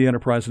below the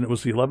Enterprise, and it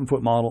was the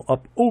 11-foot model,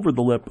 up over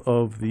the lip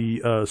of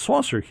the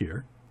saucer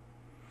here,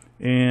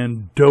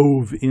 and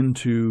dove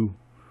into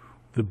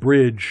the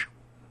bridge,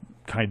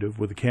 kind of,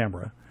 with a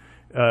camera.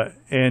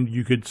 And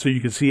you could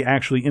see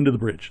actually into the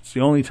bridge. It's the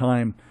only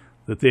time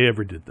that they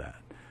ever did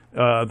that.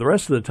 The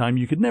rest of the time,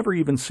 you could never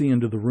even see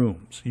into the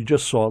rooms. You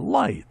just saw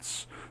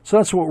lights. So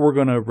that's what we're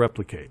going to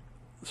replicate.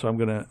 So I'm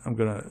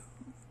gonna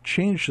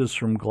change this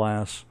from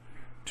glass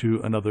to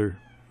another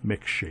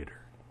mix shader.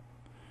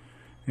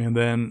 And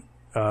then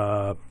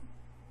the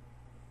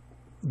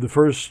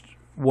first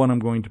one I'm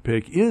going to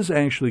pick is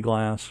actually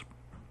glass,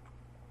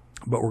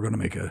 but we're going to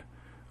make a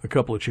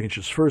couple of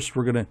changes. First,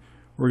 we're gonna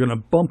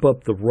bump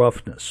up the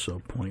roughness, so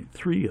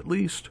 0.3 at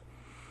least.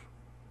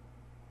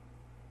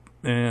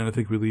 And I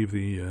think we leave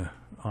the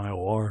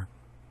IOR.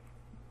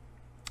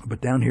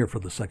 But down here for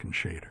the second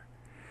shader,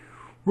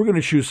 we're going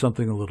to choose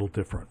something a little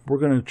different. We're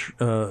going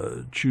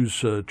to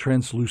choose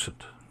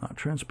translucent. Not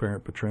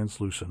transparent, but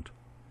translucent.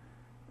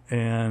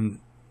 And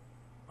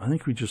I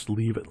think we just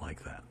leave it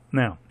like that.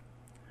 Now,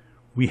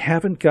 we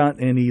haven't got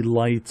any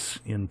lights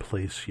in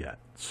place yet.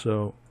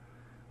 So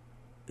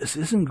this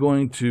isn't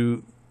going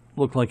to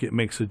look like it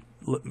makes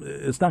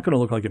it's not going to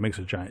look like it makes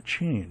a giant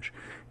change.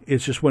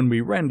 It's just when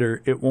we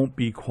render, it won't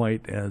be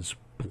quite as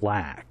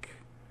black.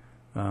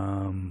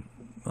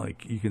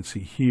 Like you can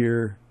see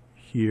here,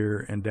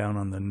 here, and down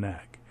on the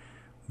neck.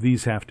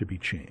 These have to be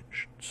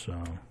changed.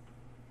 So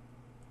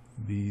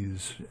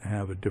these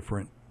have a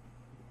different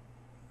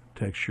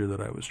texture that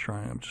I was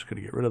trying. I'm just going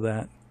to get rid of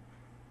that.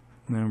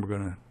 And then we're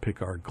going to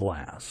pick our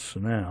glass. So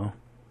now,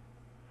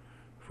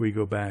 if we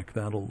go back,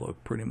 that'll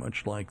look pretty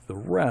much like the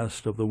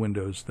rest of the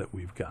windows that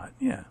we've got.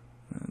 Yeah,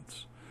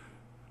 it's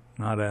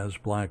not as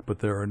black, but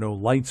there are no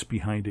lights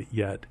behind it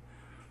yet.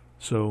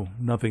 So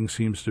nothing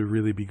seems to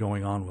really be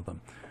going on with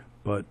them.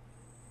 But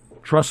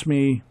trust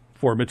me,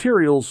 for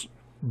materials,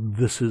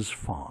 this is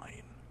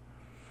fine.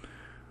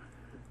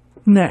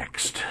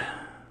 Next.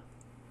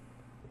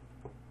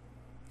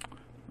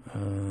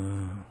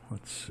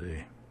 Let's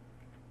see.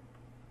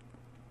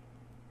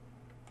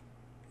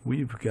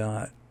 We've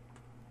got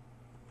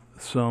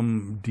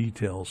some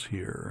details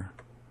here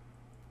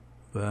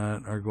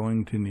that are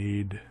going to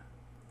need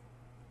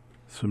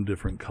some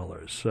different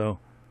colors. So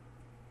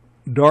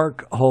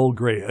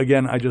DarkHullGray.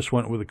 Again, I just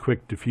went with a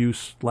quick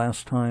diffuse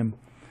last time.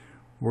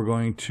 We're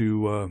going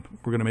to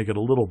make it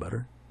a little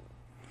better.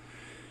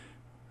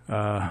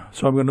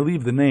 So I'm going to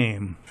leave the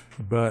name,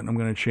 but I'm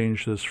going to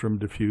change this from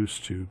diffuse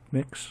to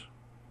mix.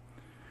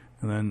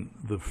 And then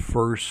the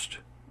first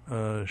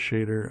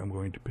shader, I'm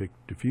going to pick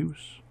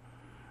diffuse.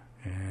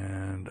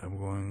 And I'm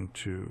going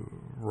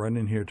to run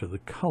in here to the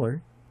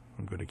color.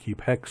 I'm going to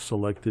keep hex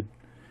selected.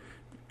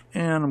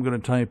 And I'm going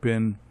to type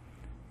in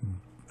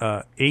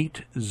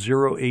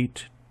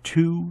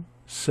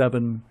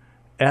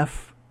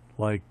 80827F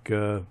like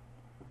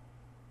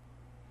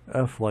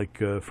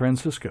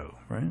Francisco,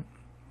 right?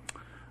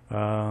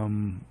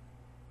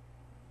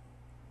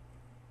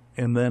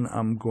 And then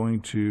I'm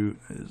going to,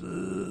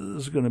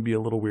 this is going to be a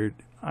little weird,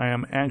 I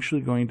am actually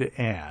going to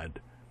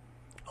add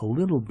a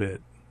little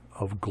bit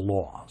of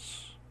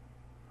gloss.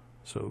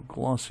 So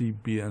glossy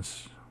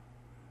BSDF,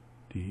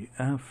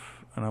 and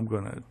I'm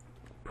going to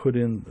put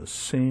in the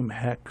same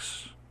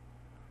hex.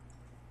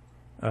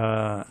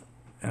 And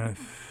I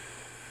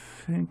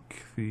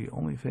think the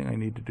only thing I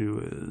need to do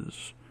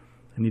is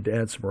I need to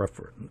add some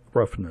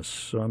roughness.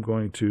 So I'm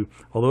going to,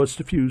 although it's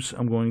diffuse,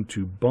 I'm going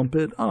to bump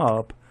it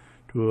up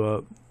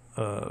to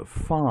a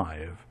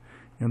 5,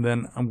 and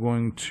then I'm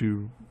going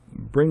to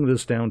bring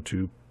this down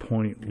to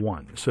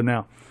 0.1. So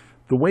now,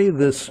 the way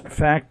this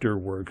factor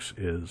works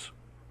is,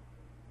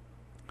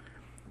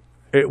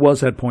 it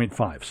was at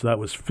 0.5, so that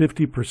was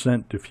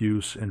 50%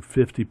 diffuse and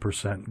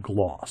 50%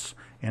 gloss.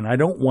 And I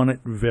don't want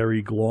it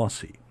very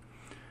glossy.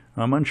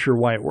 I'm unsure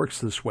why it works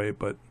this way,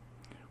 but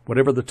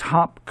whatever the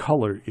top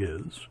color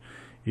is,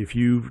 if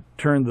you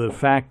turn the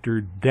factor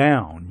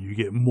down, you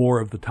get more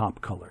of the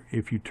top color.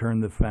 If you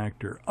turn the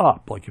factor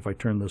up, like if I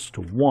turn this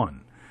to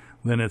 1,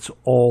 then it's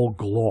all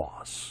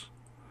gloss.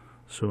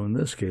 So in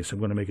this case, I'm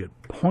going to make it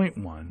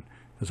 0.1,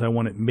 because I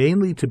want it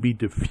mainly to be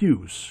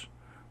diffuse,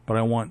 but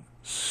I want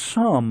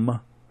some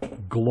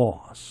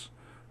gloss.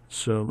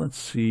 So let's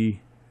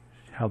see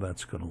how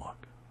that's going to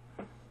look.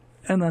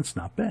 And that's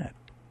not bad.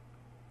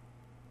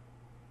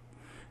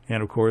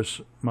 And of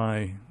course,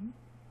 my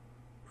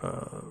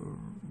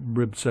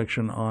rib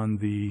section on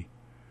the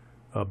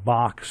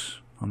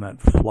box, on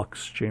that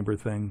flux chamber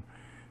thing,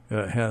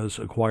 has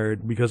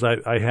acquired, because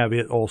I have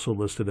it also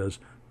listed as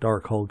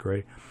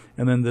DarkHullGray.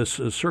 And then this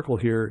circle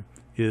here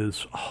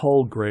is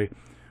HullGray.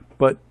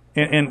 But,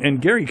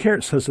 and Gary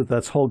Carrot says that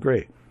that's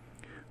HullGray.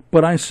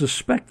 But I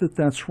suspect that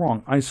that's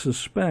wrong. I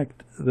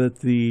suspect that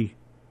the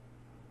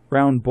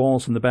round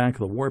balls in the back of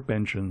the warp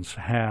engines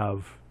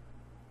have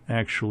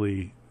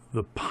actually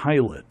the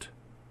pilot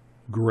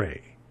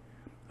gray,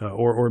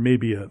 or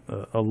maybe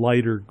a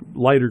lighter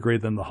gray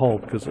than the hull,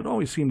 because it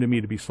always seemed to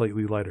me to be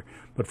slightly lighter.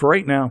 But for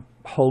right now,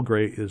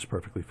 HullGray is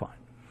perfectly fine.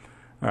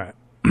 All right,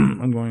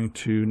 I'm going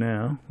to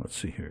now, let's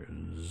see here,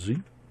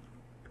 Z.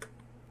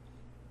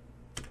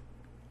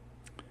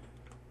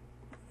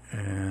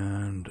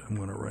 And I'm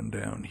going to run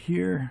down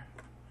here.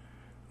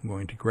 I'm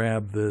going to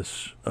grab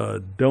this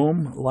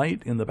dome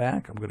light in the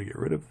back. I'm going to get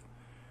rid of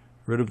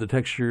the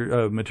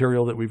texture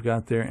material that we've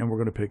got there, and we're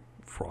going to pick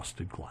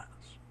frosted glass.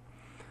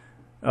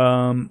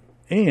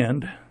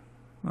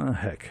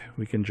 Heck,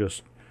 we can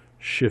just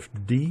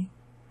Shift D,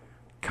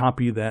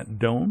 copy that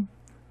dome.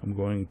 I'm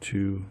going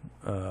to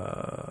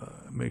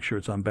make sure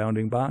it's on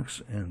bounding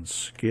box and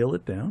scale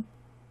it down.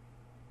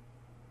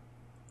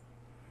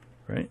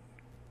 Right?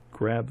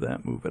 Grab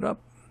that, move it up.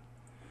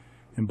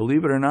 And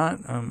believe it or not,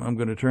 I'm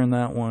going to turn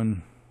that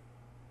one,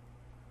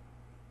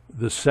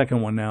 the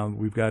second one now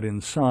we've got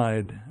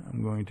inside,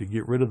 I'm going to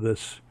get rid of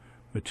this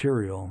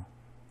material,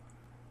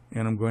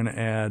 and I'm going to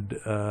add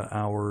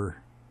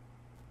our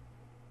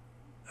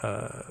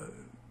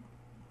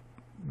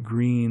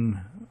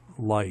green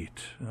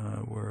light.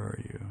 Where are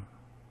you?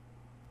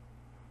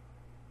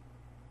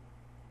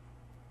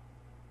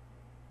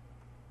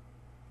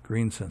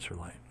 Green sensor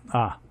light.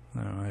 Ah,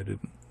 no, I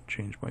didn't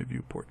change my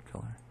viewport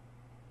color.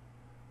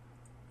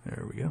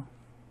 There we go.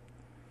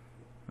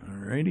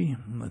 Alrighty,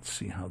 let's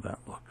see how that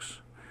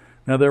looks.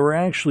 Now there were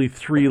actually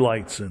 3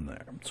 lights in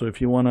there, so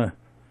if you want to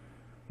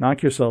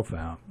knock yourself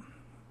out,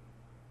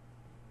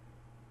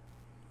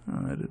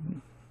 I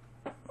didn't.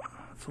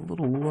 It's a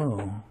little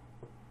low.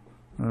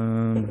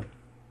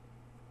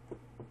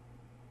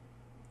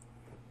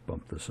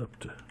 Bump this up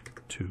to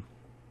 2.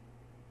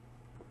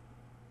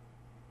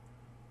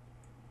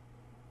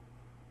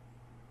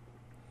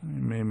 I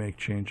may make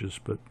changes,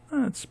 but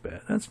that's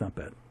bad. That's not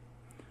bad.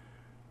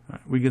 All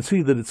right, we can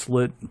see that it's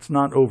lit. It's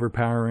not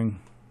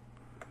overpowering.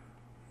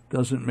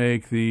 Doesn't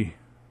make the,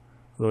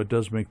 though it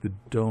does make the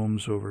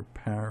domes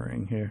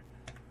overpowering here.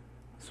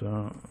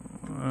 So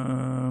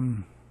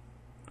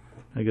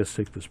I guess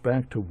take this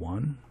back to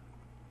 1.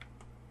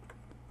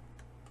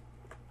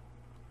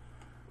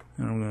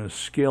 And I'm going to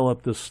scale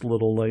up this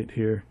little light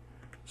here.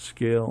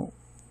 Scale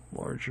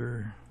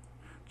larger.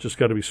 Just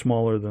got to be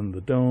smaller than the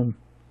dome.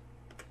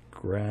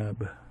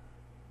 Grab.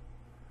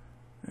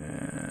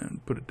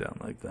 and put it down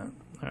like that.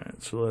 All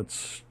right, so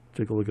let's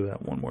take a look at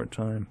that one more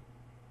time.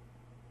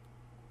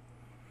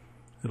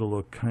 It'll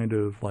look kind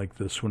of like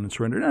this when it's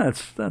rendered.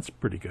 That's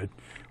pretty good.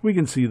 We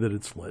can see that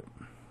it's lit.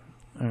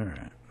 All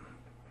right.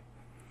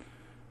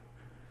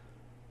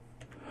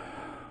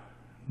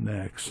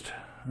 Next,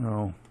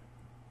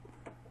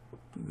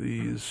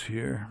 these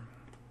here.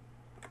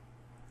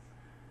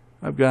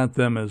 I've got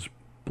them as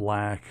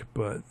black,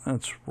 but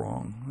that's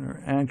wrong.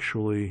 They're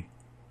actually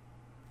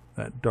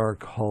that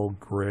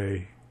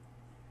DarkHullGray.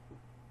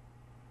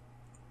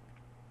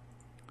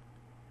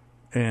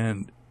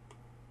 And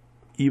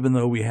even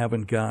though we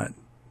haven't got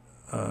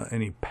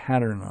any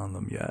pattern on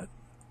them yet,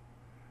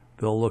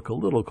 they'll look a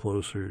little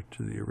closer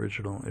to the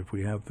original if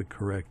we have the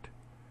correct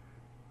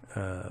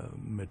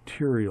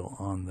material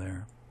on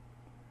there.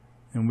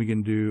 And we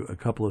can do a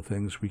couple of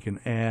things. We can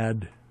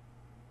add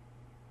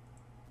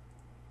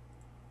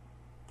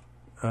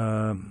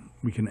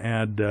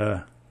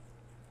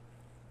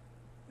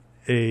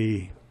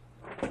a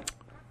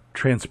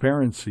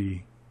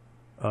transparency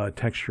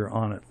texture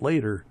on it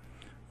later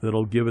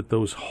that'll give it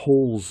those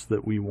holes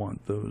that we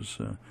want.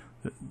 Those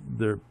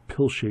they're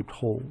pill-shaped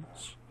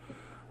holes.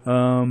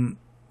 Now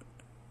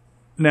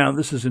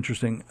this is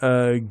interesting.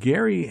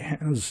 Gary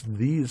has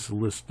these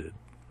listed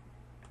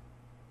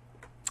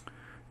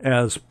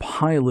as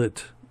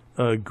pilot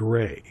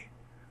gray,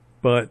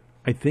 but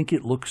I think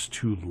it looks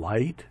too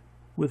light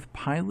with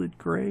pilot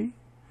gray.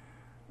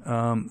 So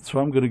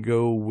I'm going to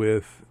go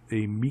with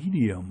a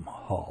medium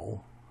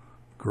hull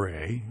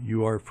gray.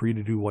 You are free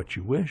to do what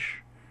you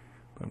wish.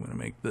 But I'm going to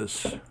make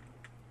this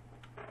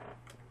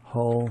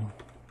hull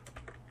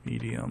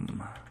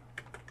medium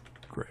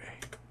gray.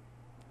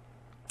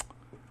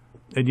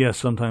 And yes,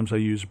 sometimes I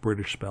use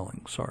British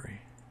spelling.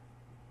 Sorry.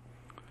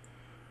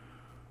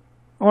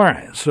 All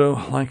right, so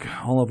like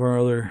all of our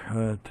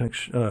other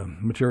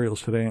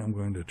materials today, I'm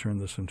going to turn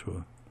this into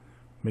a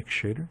mix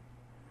shader.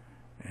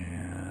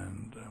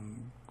 And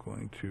I'm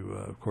going to,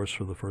 of course,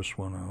 for the first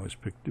one, I always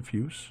pick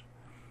diffuse.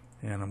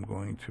 And I'm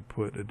going to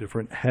put a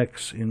different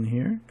hex in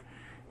here.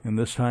 And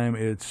this time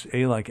it's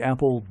A like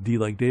apple, D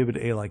like David,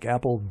 A like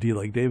apple, D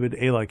like David,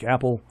 A like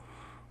apple,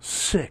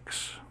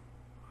 6.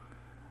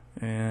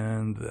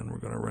 And then we're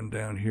going to run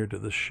down here to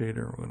this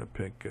shader. We're going to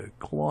pick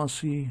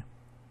glossy.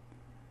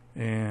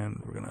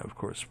 And we're going to, of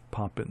course,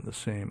 pop in the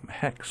same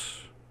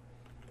hex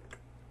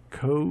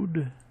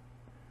code.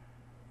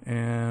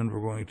 And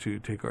we're going to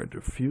take our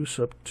diffuse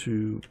up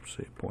to,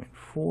 say,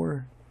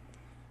 0.4.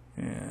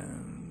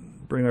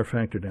 And bring our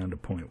factor down to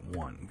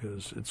 0.1,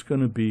 because it's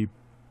going to be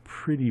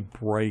pretty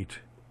bright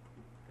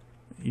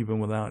even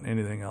without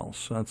anything else.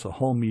 So that's a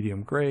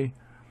HullMediumGray.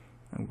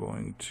 I'm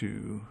going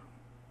to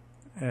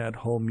add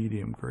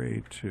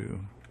HullMediumGray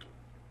to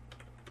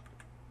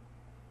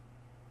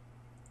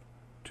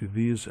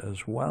these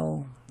as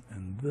well,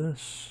 and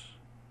this.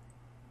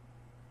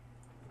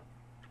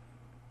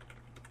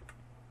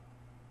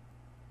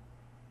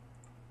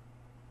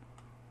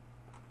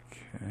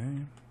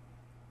 Okay.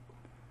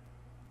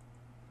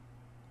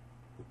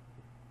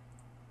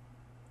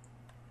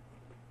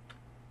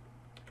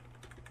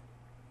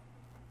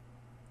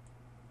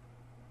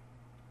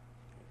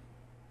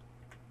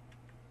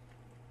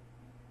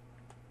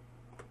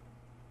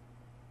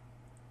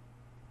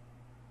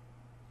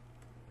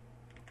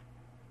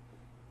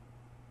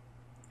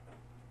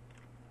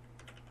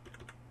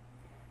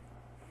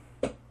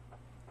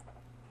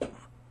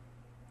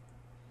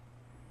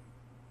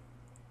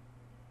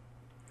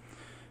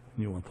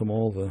 You want them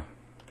all the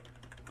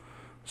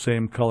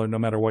same color no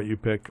matter what you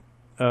pick.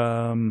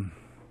 But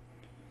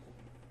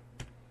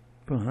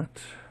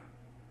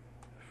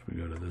if we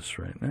go to this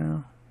right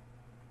now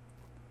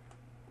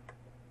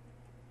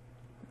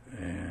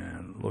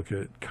and look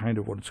at kind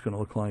of what it's going to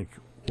look like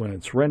when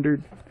it's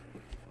rendered.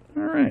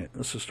 All right,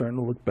 this is starting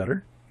to look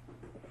better.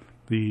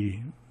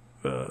 The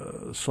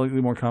slightly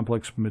more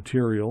complex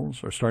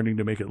materials are starting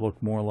to make it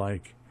look more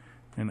like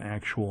an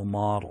actual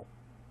model,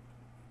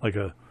 like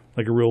a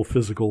real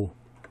physical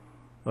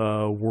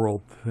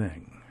world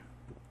thing.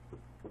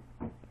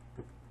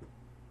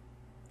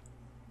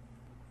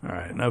 All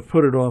right, and I've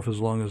put it off as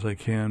long as I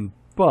can,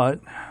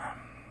 but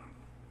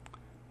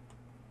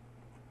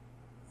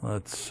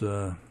let's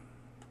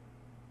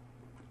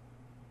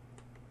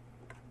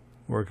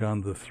work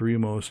on the 3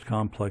 most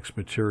complex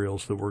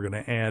materials that we're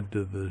going to add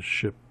to the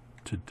ship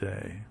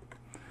today.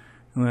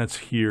 And that's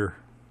here.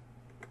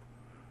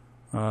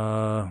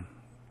 The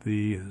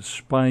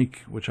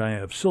spike, which I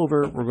have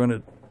silver, we're going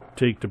to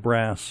take to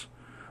brass.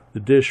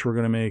 The dish, we're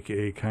going to make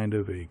a kind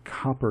of a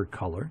copper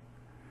color.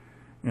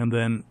 And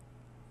then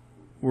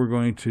we're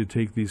going to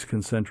take these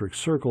concentric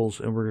circles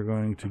and we're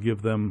going to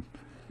give them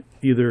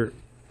either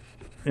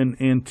an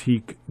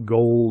antique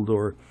gold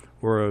or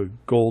a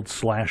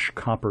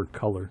gold/copper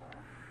color.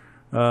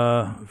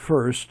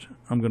 First,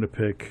 I'm going to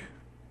pick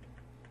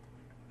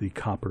the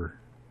copper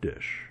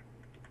dish.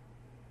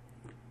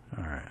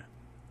 All right.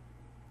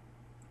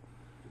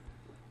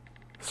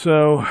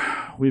 So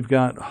I've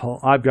got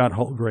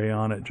HullGray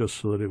on it just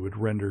so that it would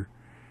render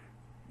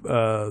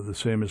the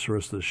same as the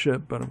rest of the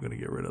ship, but I'm going to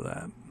get rid of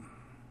that.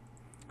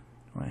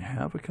 Do I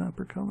have a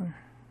copper color?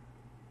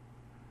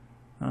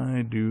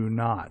 I do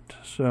not.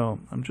 So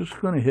I'm just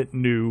going to hit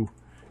new,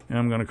 and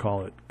I'm going to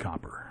call it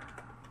copper.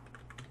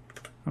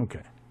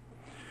 Okay.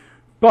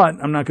 But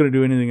I'm not going to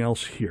do anything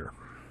else here.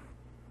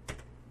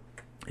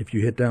 If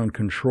you hit down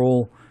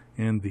Control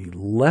and the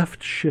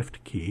left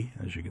Shift key,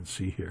 as you can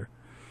see here,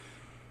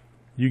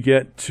 you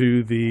get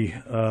to the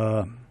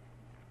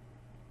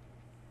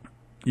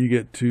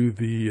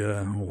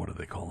what do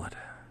they call it?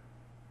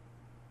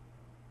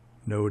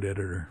 Node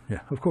editor.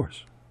 Yeah, of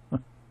course.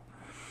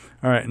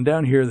 All right, and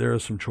down here there are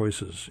some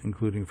choices,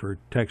 including for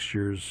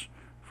textures,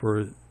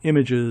 for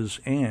images,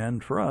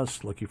 and for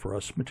us, lucky for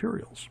us,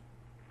 materials.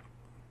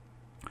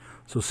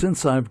 So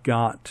since I've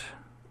got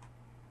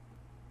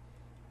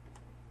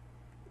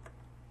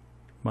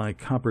my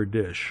copper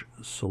dish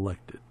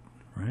selected,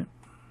 right?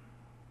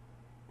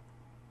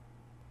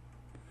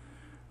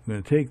 I'm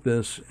going to take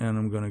this and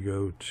I'm going to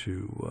go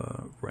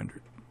to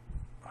rendered.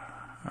 All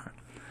right.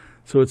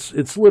 So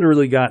it's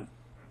literally got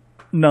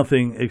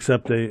nothing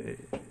except a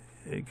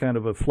kind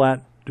of a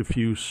flat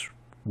diffuse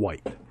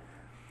white,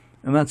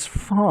 and that's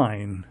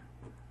fine,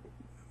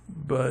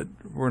 but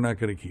we're not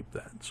going to keep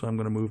that. So I'm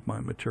going to move my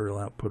material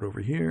output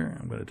over here.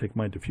 I'm going to take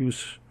my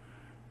diffuse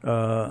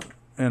and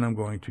I'm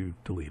going to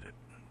delete it.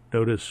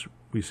 Notice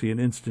we see an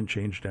instant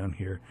change down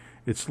here.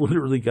 It's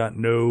literally got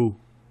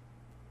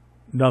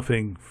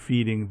nothing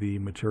feeding the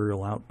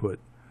material output.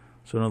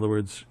 So in other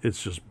words,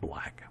 it's just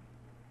black.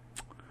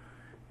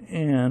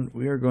 And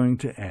we are going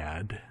to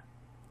add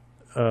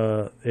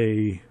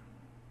a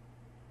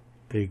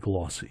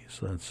glossy.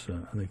 So that's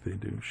I think they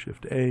do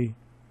Shift A,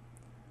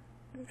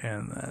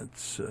 and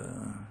that's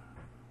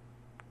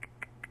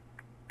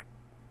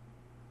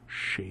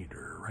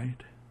shader,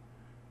 right?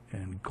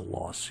 And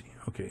glossy.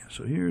 Okay,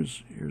 so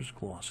here's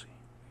glossy.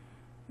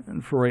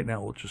 And for right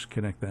now, we'll just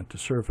connect that to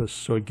surface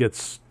so it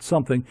gets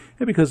something.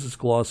 And because it's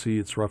glossy,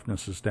 its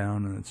roughness is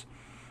down, and it's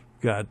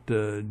got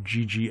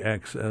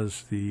GGX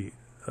as the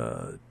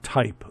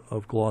type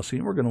of glossy,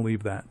 and we're going to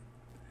leave that.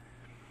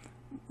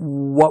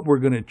 What we're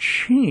going to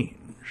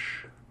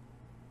change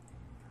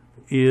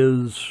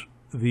is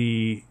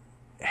the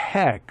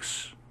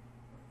hex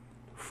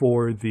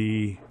for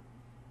the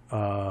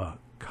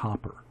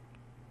copper.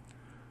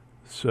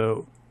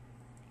 So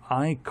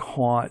I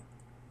caught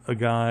a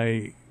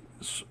guy's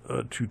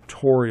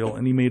tutorial,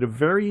 and he made a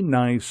very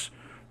nice,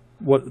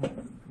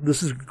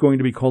 this is going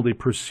to be called a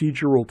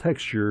procedural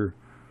texture,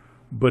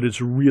 but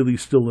it's really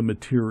still a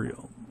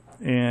material.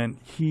 And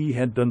he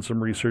had done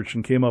some research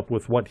and came up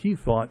with what he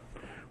thought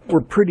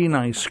were pretty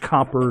nice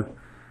copper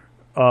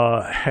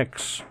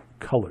hex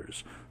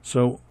colors.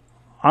 So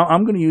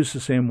I'm going to use the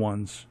same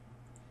ones.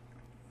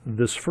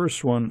 This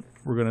first one,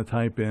 we're going to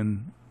type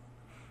in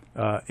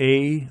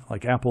A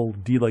like Apple,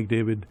 D like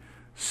David,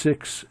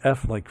 6,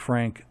 F like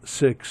Frank,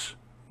 6,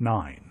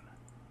 9.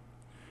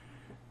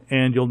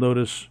 And you'll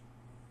notice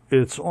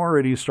it's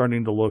already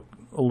starting to look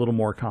a little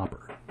more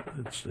copper.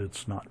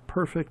 It's not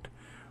perfect,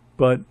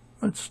 but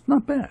it's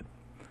not bad.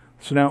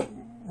 So now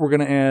we're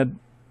going to add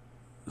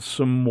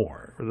some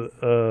more.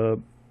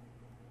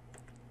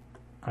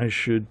 I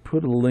should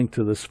put a link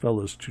to this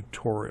fellow's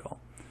tutorial,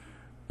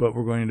 but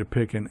we're going to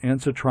pick an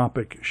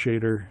Ansitropic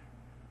shader.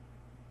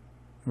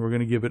 We're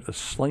going to give it a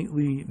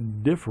slightly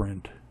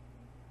different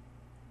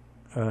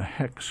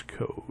hex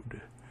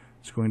code.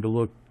 It's going to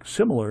look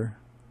similar,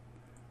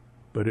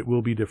 but it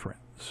will be different.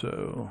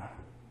 So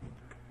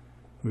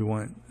we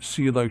want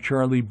C like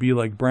Charlie, B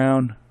like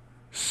Brown,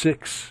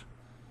 6,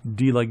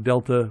 D like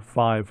Delta,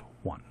 5,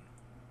 1.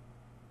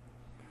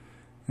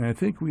 And I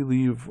think we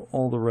leave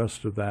all the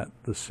rest of that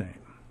the same.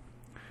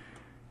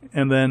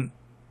 And then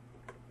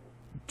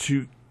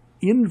to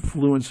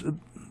influence,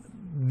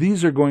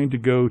 these are going to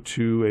go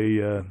to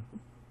a,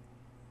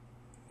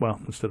 well,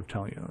 instead of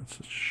telling you, let's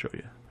just show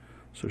you.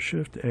 So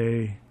Shift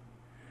A,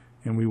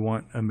 and we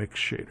want a mix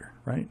shader,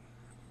 right?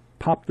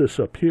 Pop this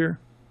up here,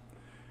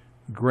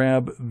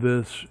 grab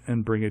this,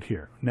 and bring it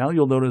here. Now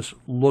you'll notice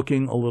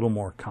looking a little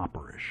more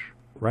copperish,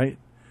 right?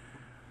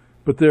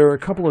 But there are a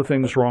couple of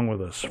things wrong with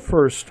this.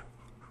 First,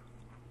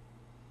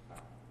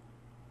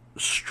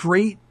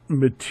 straight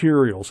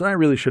materials, and I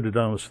really should have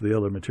done this for the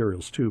other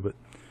materials too, but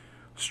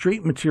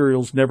straight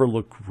materials never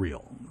look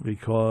real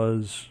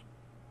because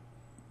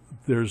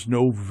there's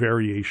no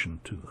variation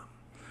to them.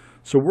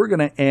 So we're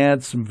going to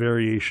add some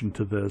variation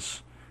to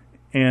this,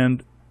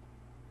 and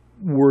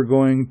we're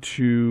going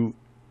to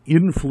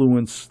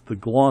influence the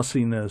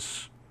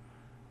glossiness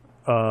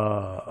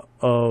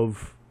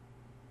of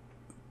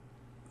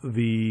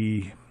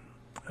the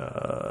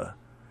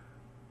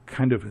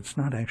kind of, it's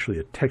not actually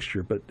a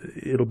texture, but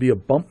it'll be a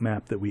bump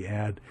map that we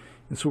add.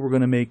 And so we're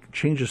going to make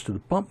changes to the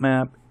bump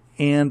map.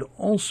 And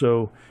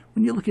also,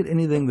 when you look at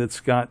anything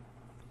that's got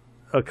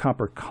a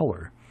copper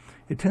color,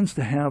 it tends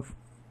to have,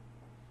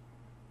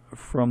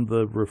 from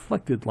the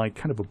reflected light,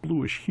 kind of a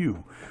bluish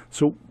hue.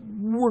 So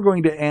we're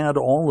going to add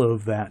all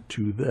of that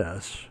to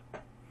this.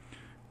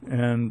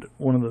 And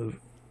one of the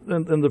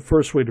and the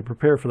first way to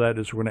prepare for that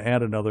is we're going to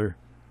add another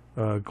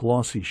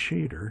glossy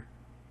shader,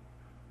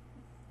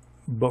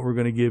 but we're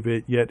going to give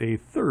it yet a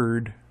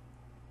third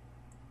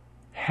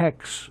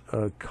hex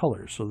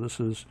color. So this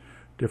is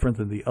different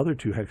than the other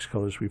two hex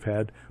colors we've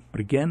had,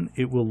 but again,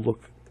 it will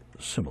look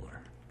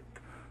similar.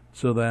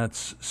 So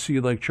that's C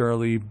like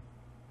Charlie.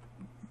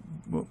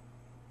 Whoop,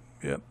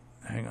 yep,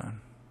 hang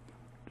on.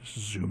 Just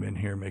zoom in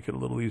here, make it a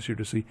little easier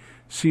to see.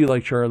 C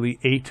like Charlie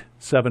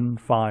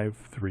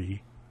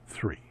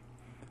 87533.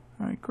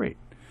 All right, great.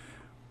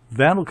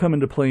 That'll come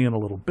into play in a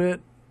little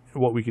bit.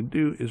 What we can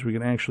do is we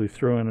can actually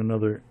throw in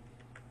another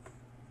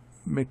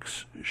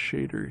mix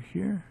shader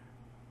here.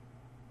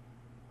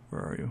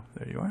 Where are you?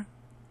 There you are.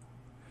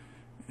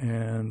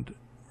 And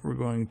we're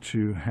going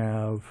to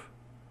have,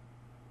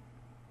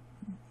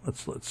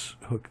 let's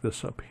hook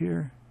this up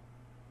here.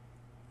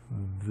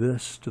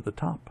 This to the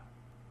top.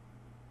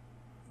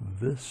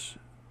 This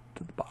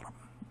to the bottom.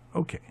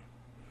 Okay.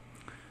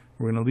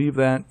 We're going to leave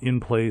that in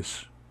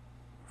place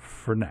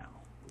for now.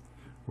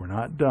 We're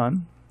not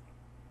done.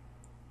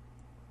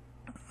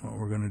 What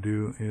we're going to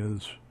do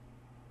is,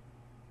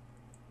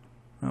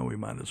 well, we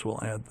might as well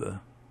add the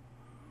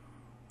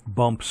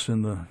bumps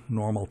in the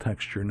normal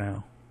texture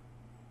now.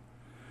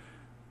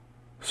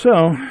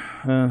 So,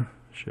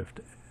 Shift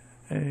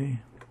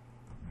A.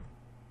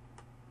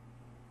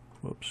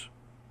 Whoops.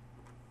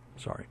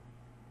 Sorry.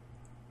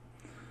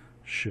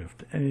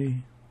 Shift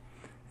A.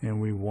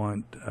 And we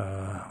want,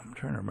 I'm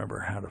trying to remember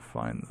how to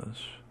find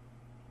this.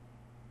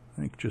 I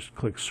think just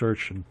click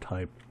search and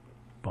type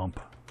bump.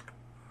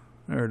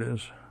 There it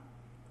is.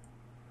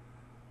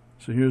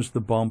 So here's the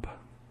bump.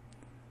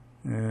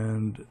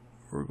 And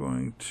we're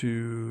going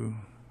to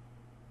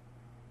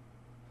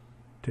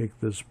take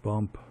this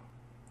bump.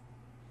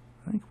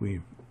 I think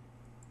we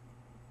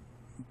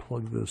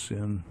plug this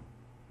in.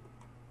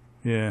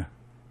 Yeah.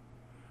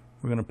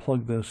 We're going to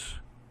plug this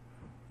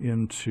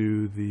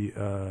into the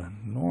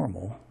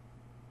normal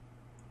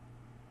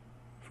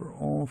for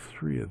all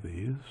three of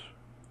these.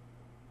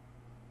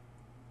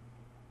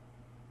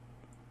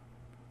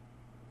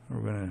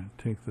 We're going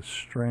to take the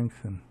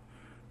strength and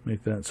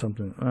make that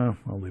something.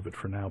 I'll leave it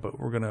for now, but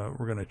we're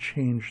gonna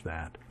change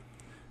that.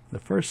 The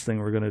first thing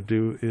we're going to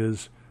do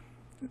is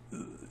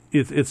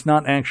it's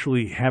not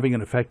actually having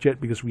an effect yet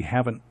because we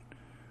haven't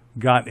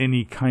got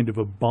any kind of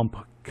a bump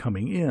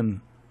coming in.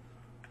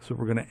 So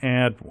we're going to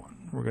add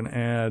one. We're going to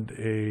add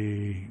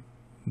a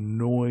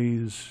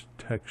noise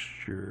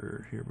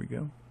texture. Here we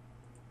go.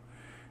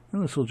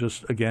 And this will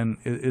just, again,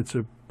 it's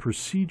a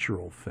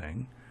procedural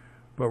thing,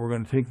 but we're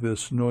going to take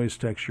this noise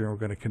texture and we're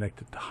going to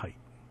connect it to height.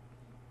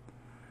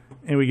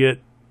 And we get,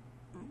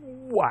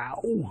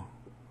 wow,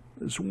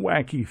 this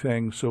wacky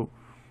thing. So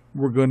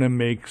we're going to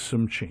make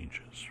some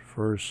changes.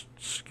 First,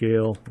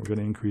 scale, we're going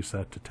to increase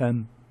that to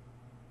 10.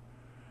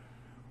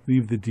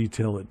 Leave the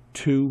detail at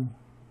 2.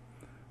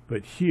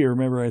 But here,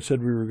 remember I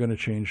said we were going to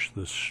change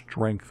the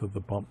strength of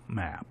the bump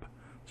map.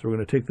 So we're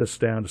going to take this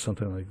down to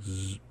something like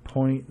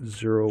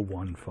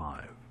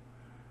 0.015.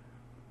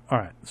 All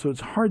right, so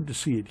it's hard to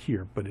see it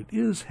here, but it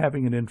is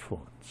having an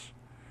influence.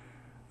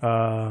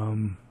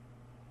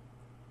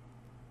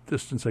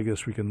 Distance, I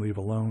guess we can leave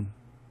alone.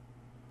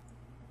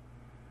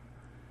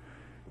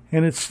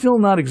 And it's still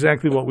not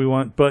exactly what we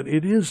want, but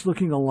it is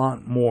looking a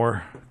lot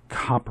more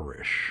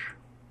copperish.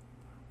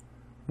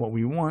 What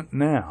we want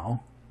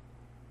now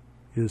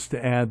is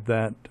to add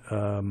that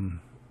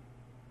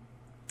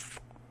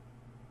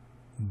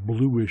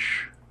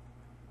bluish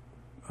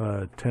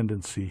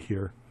tendency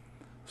here.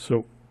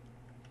 So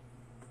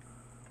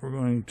we're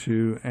going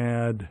to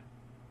add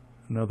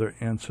another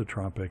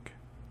Ansitropic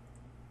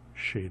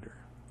shader.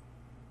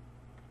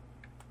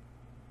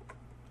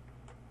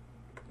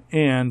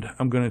 And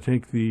I'm going to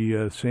take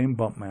the same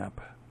bump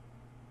map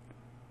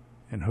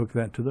and hook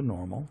that to the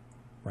normal,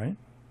 right?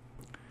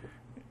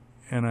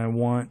 And I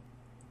want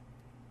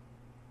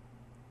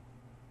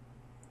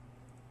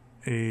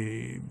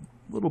a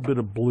little bit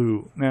of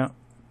blue. Now,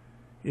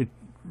 it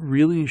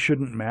really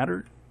shouldn't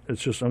matter.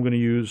 It's just I'm going to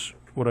use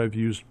what I've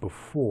used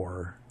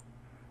before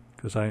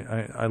because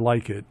I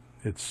like it.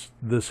 It's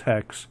this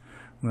hex.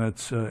 And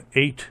that's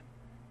 8,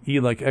 E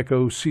like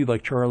Echo, C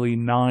like Charlie,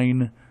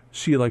 9,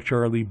 C like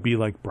Charlie, B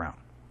like Brown.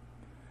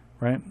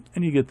 Right?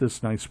 And you get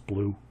this nice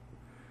blue.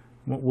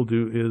 What we'll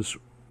do is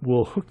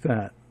we'll hook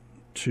that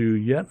to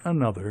yet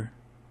another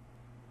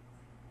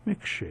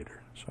mix shader.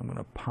 So I'm going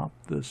to pop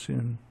this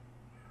in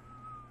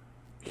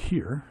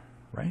here,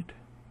 right?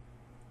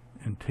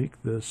 And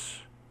take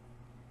this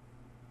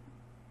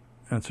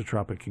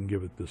Ansitropic and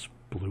give it this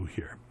blue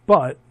here.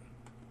 But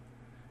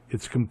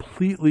it's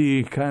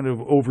completely kind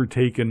of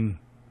overtaken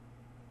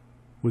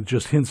with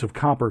just hints of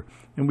copper.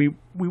 And we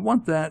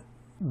want that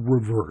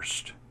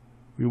reversed.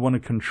 We want to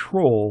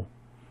control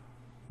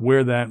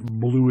where that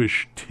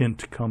bluish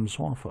tint comes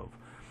off of.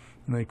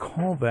 And they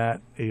call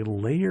that a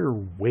layer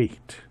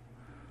weight.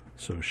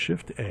 So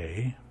Shift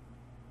A.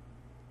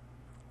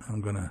 I'm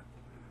going to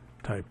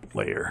type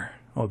layer.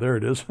 Oh, there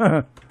it is.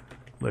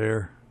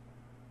 Layer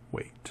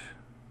weight.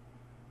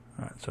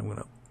 All right, so I'm going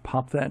to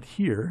pop that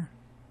here.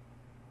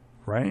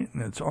 right?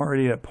 And it's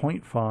already at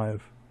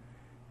 0.5,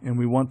 and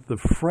we want the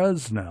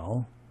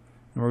Fresnel,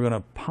 and we're going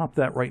to pop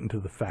that right into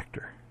the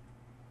factor.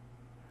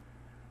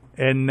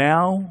 And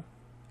now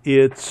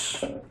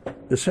it's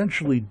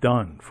essentially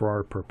done for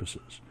our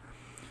purposes.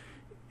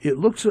 It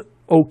looks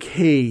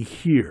okay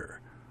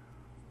here,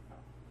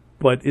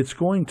 but it's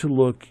going to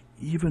look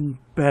even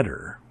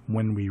better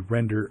when we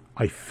render,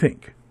 I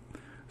think.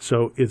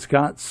 So it's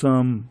got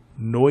some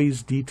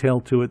noise detail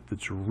to it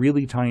that's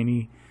really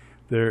tiny.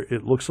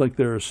 It looks like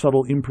there are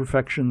subtle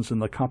imperfections in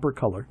the copper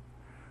color.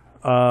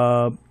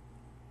 And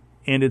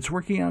it's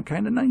working out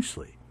kind of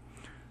nicely.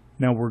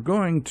 Now we're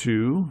going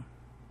to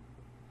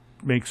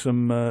make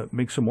some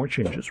more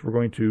changes. We're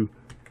going to,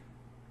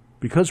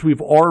 because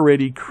we've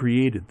already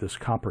created this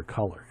copper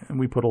color, and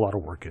we put a lot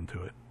of work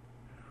into it,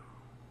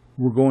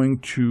 we're going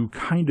to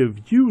kind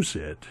of use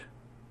it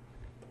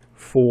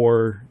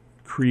for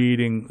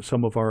creating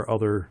some of our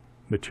other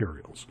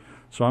materials.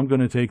 So I'm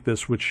going to take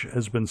this, which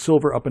has been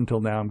silver up until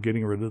now. I'm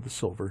getting rid of the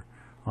silver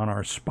on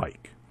our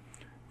spike,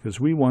 because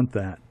we want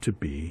that to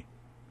be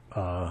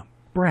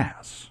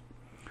brass.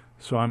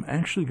 So I'm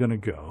actually going to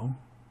go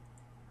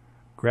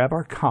grab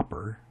our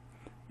copper,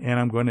 and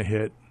I'm going to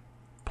hit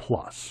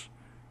plus,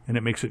 and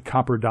it makes it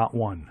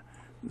copper.1,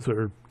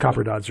 or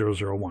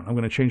copper.001. I'm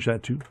going to change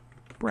that to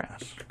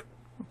brass.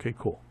 Okay,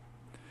 cool.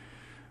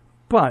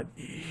 But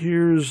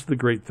here's the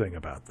great thing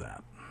about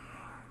that.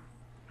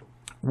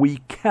 We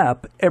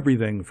kept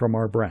everything from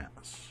our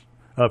brass,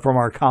 from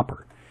our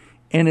copper,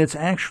 and it's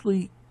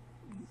actually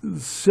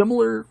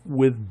similar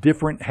with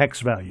different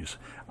hex values.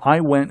 I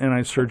went and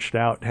I searched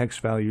out hex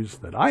values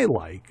that I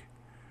like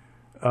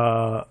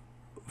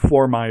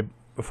for my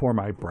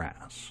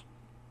brass.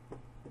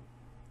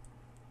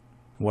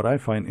 What I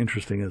find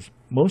interesting is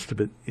most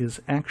of it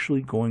is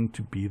actually going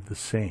to be the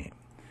same.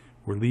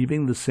 We're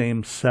leaving the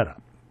same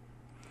setup,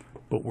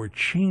 but we're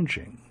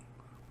changing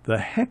the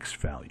hex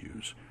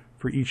values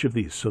for each of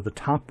these. So the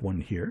top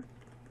one here,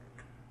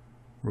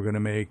 we're going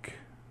to make,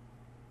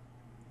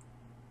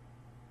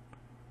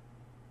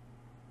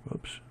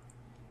 whoops,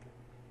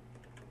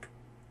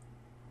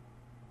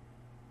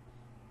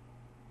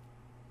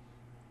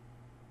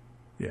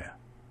 yeah.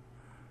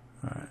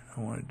 All right, I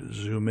wanted to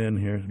zoom in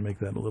here to make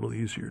that a little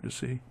easier to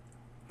see.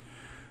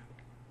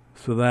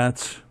 So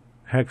that's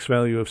hex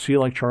value of C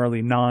like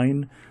Charlie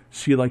 9,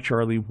 C like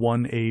Charlie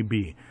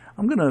 1AB.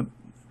 I'm going to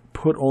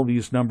put all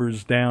these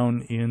numbers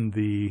down in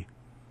the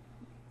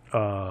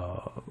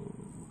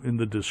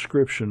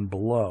description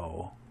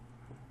below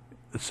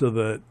so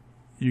that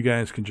you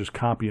guys can just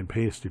copy and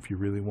paste if you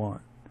really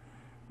want.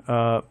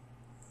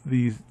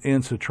 The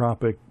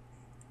Ansitropic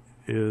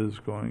is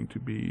going to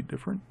be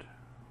different.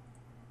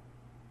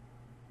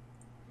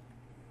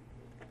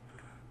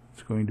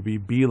 It's going to be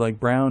B like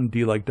Brown,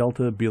 D like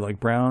Delta, B like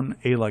Brown,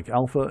 A like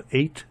Alpha,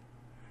 8,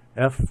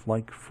 F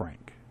like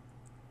Frank.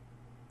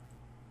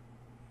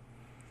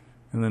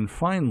 And then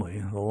finally,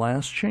 the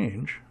last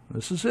change,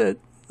 this is it.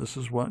 This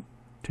is what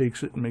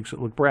takes it and makes it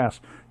look brass.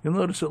 You'll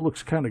notice it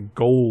looks kind of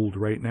gold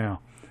right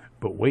now,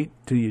 but wait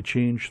till you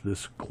change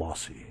this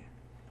glossy.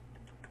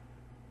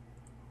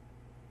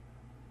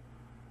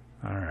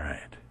 All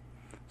right,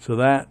 so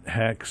that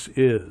hex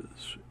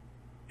is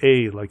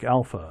A like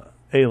Alpha,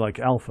 A like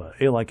Alpha,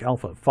 A like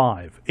Alpha,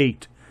 5,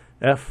 8,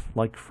 F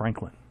like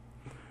Franklin.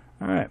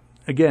 All right,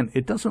 again,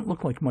 it doesn't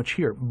look like much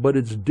here, but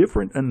it's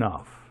different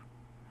enough,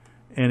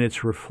 and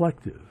it's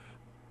reflective.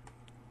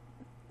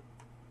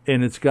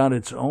 And it's got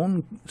its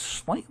own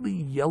slightly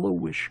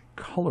yellowish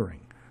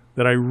coloring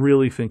that I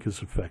really think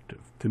is effective.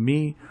 To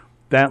me,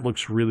 that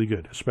looks really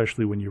good,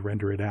 especially when you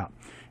render it out.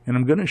 And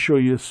I'm going to show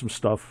you some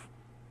stuff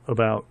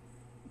about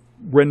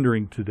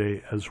rendering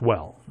today as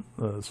well,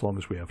 as long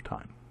as we have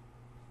time.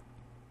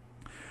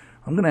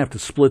 I'm going to have to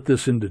split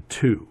this into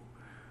two.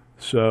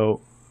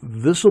 So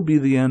this will be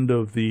the end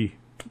of the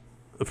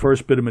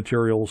first bit of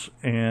materials,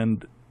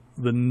 and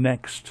the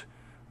next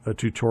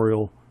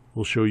tutorial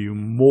will show you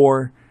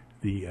more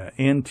the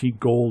antique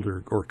gold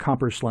or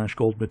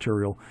copper/gold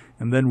material,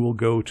 and then we'll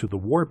go to the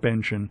warp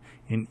engine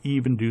and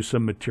even do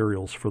some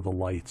materials for the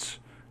lights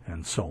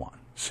and so on.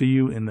 See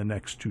you in the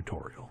next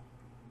tutorial.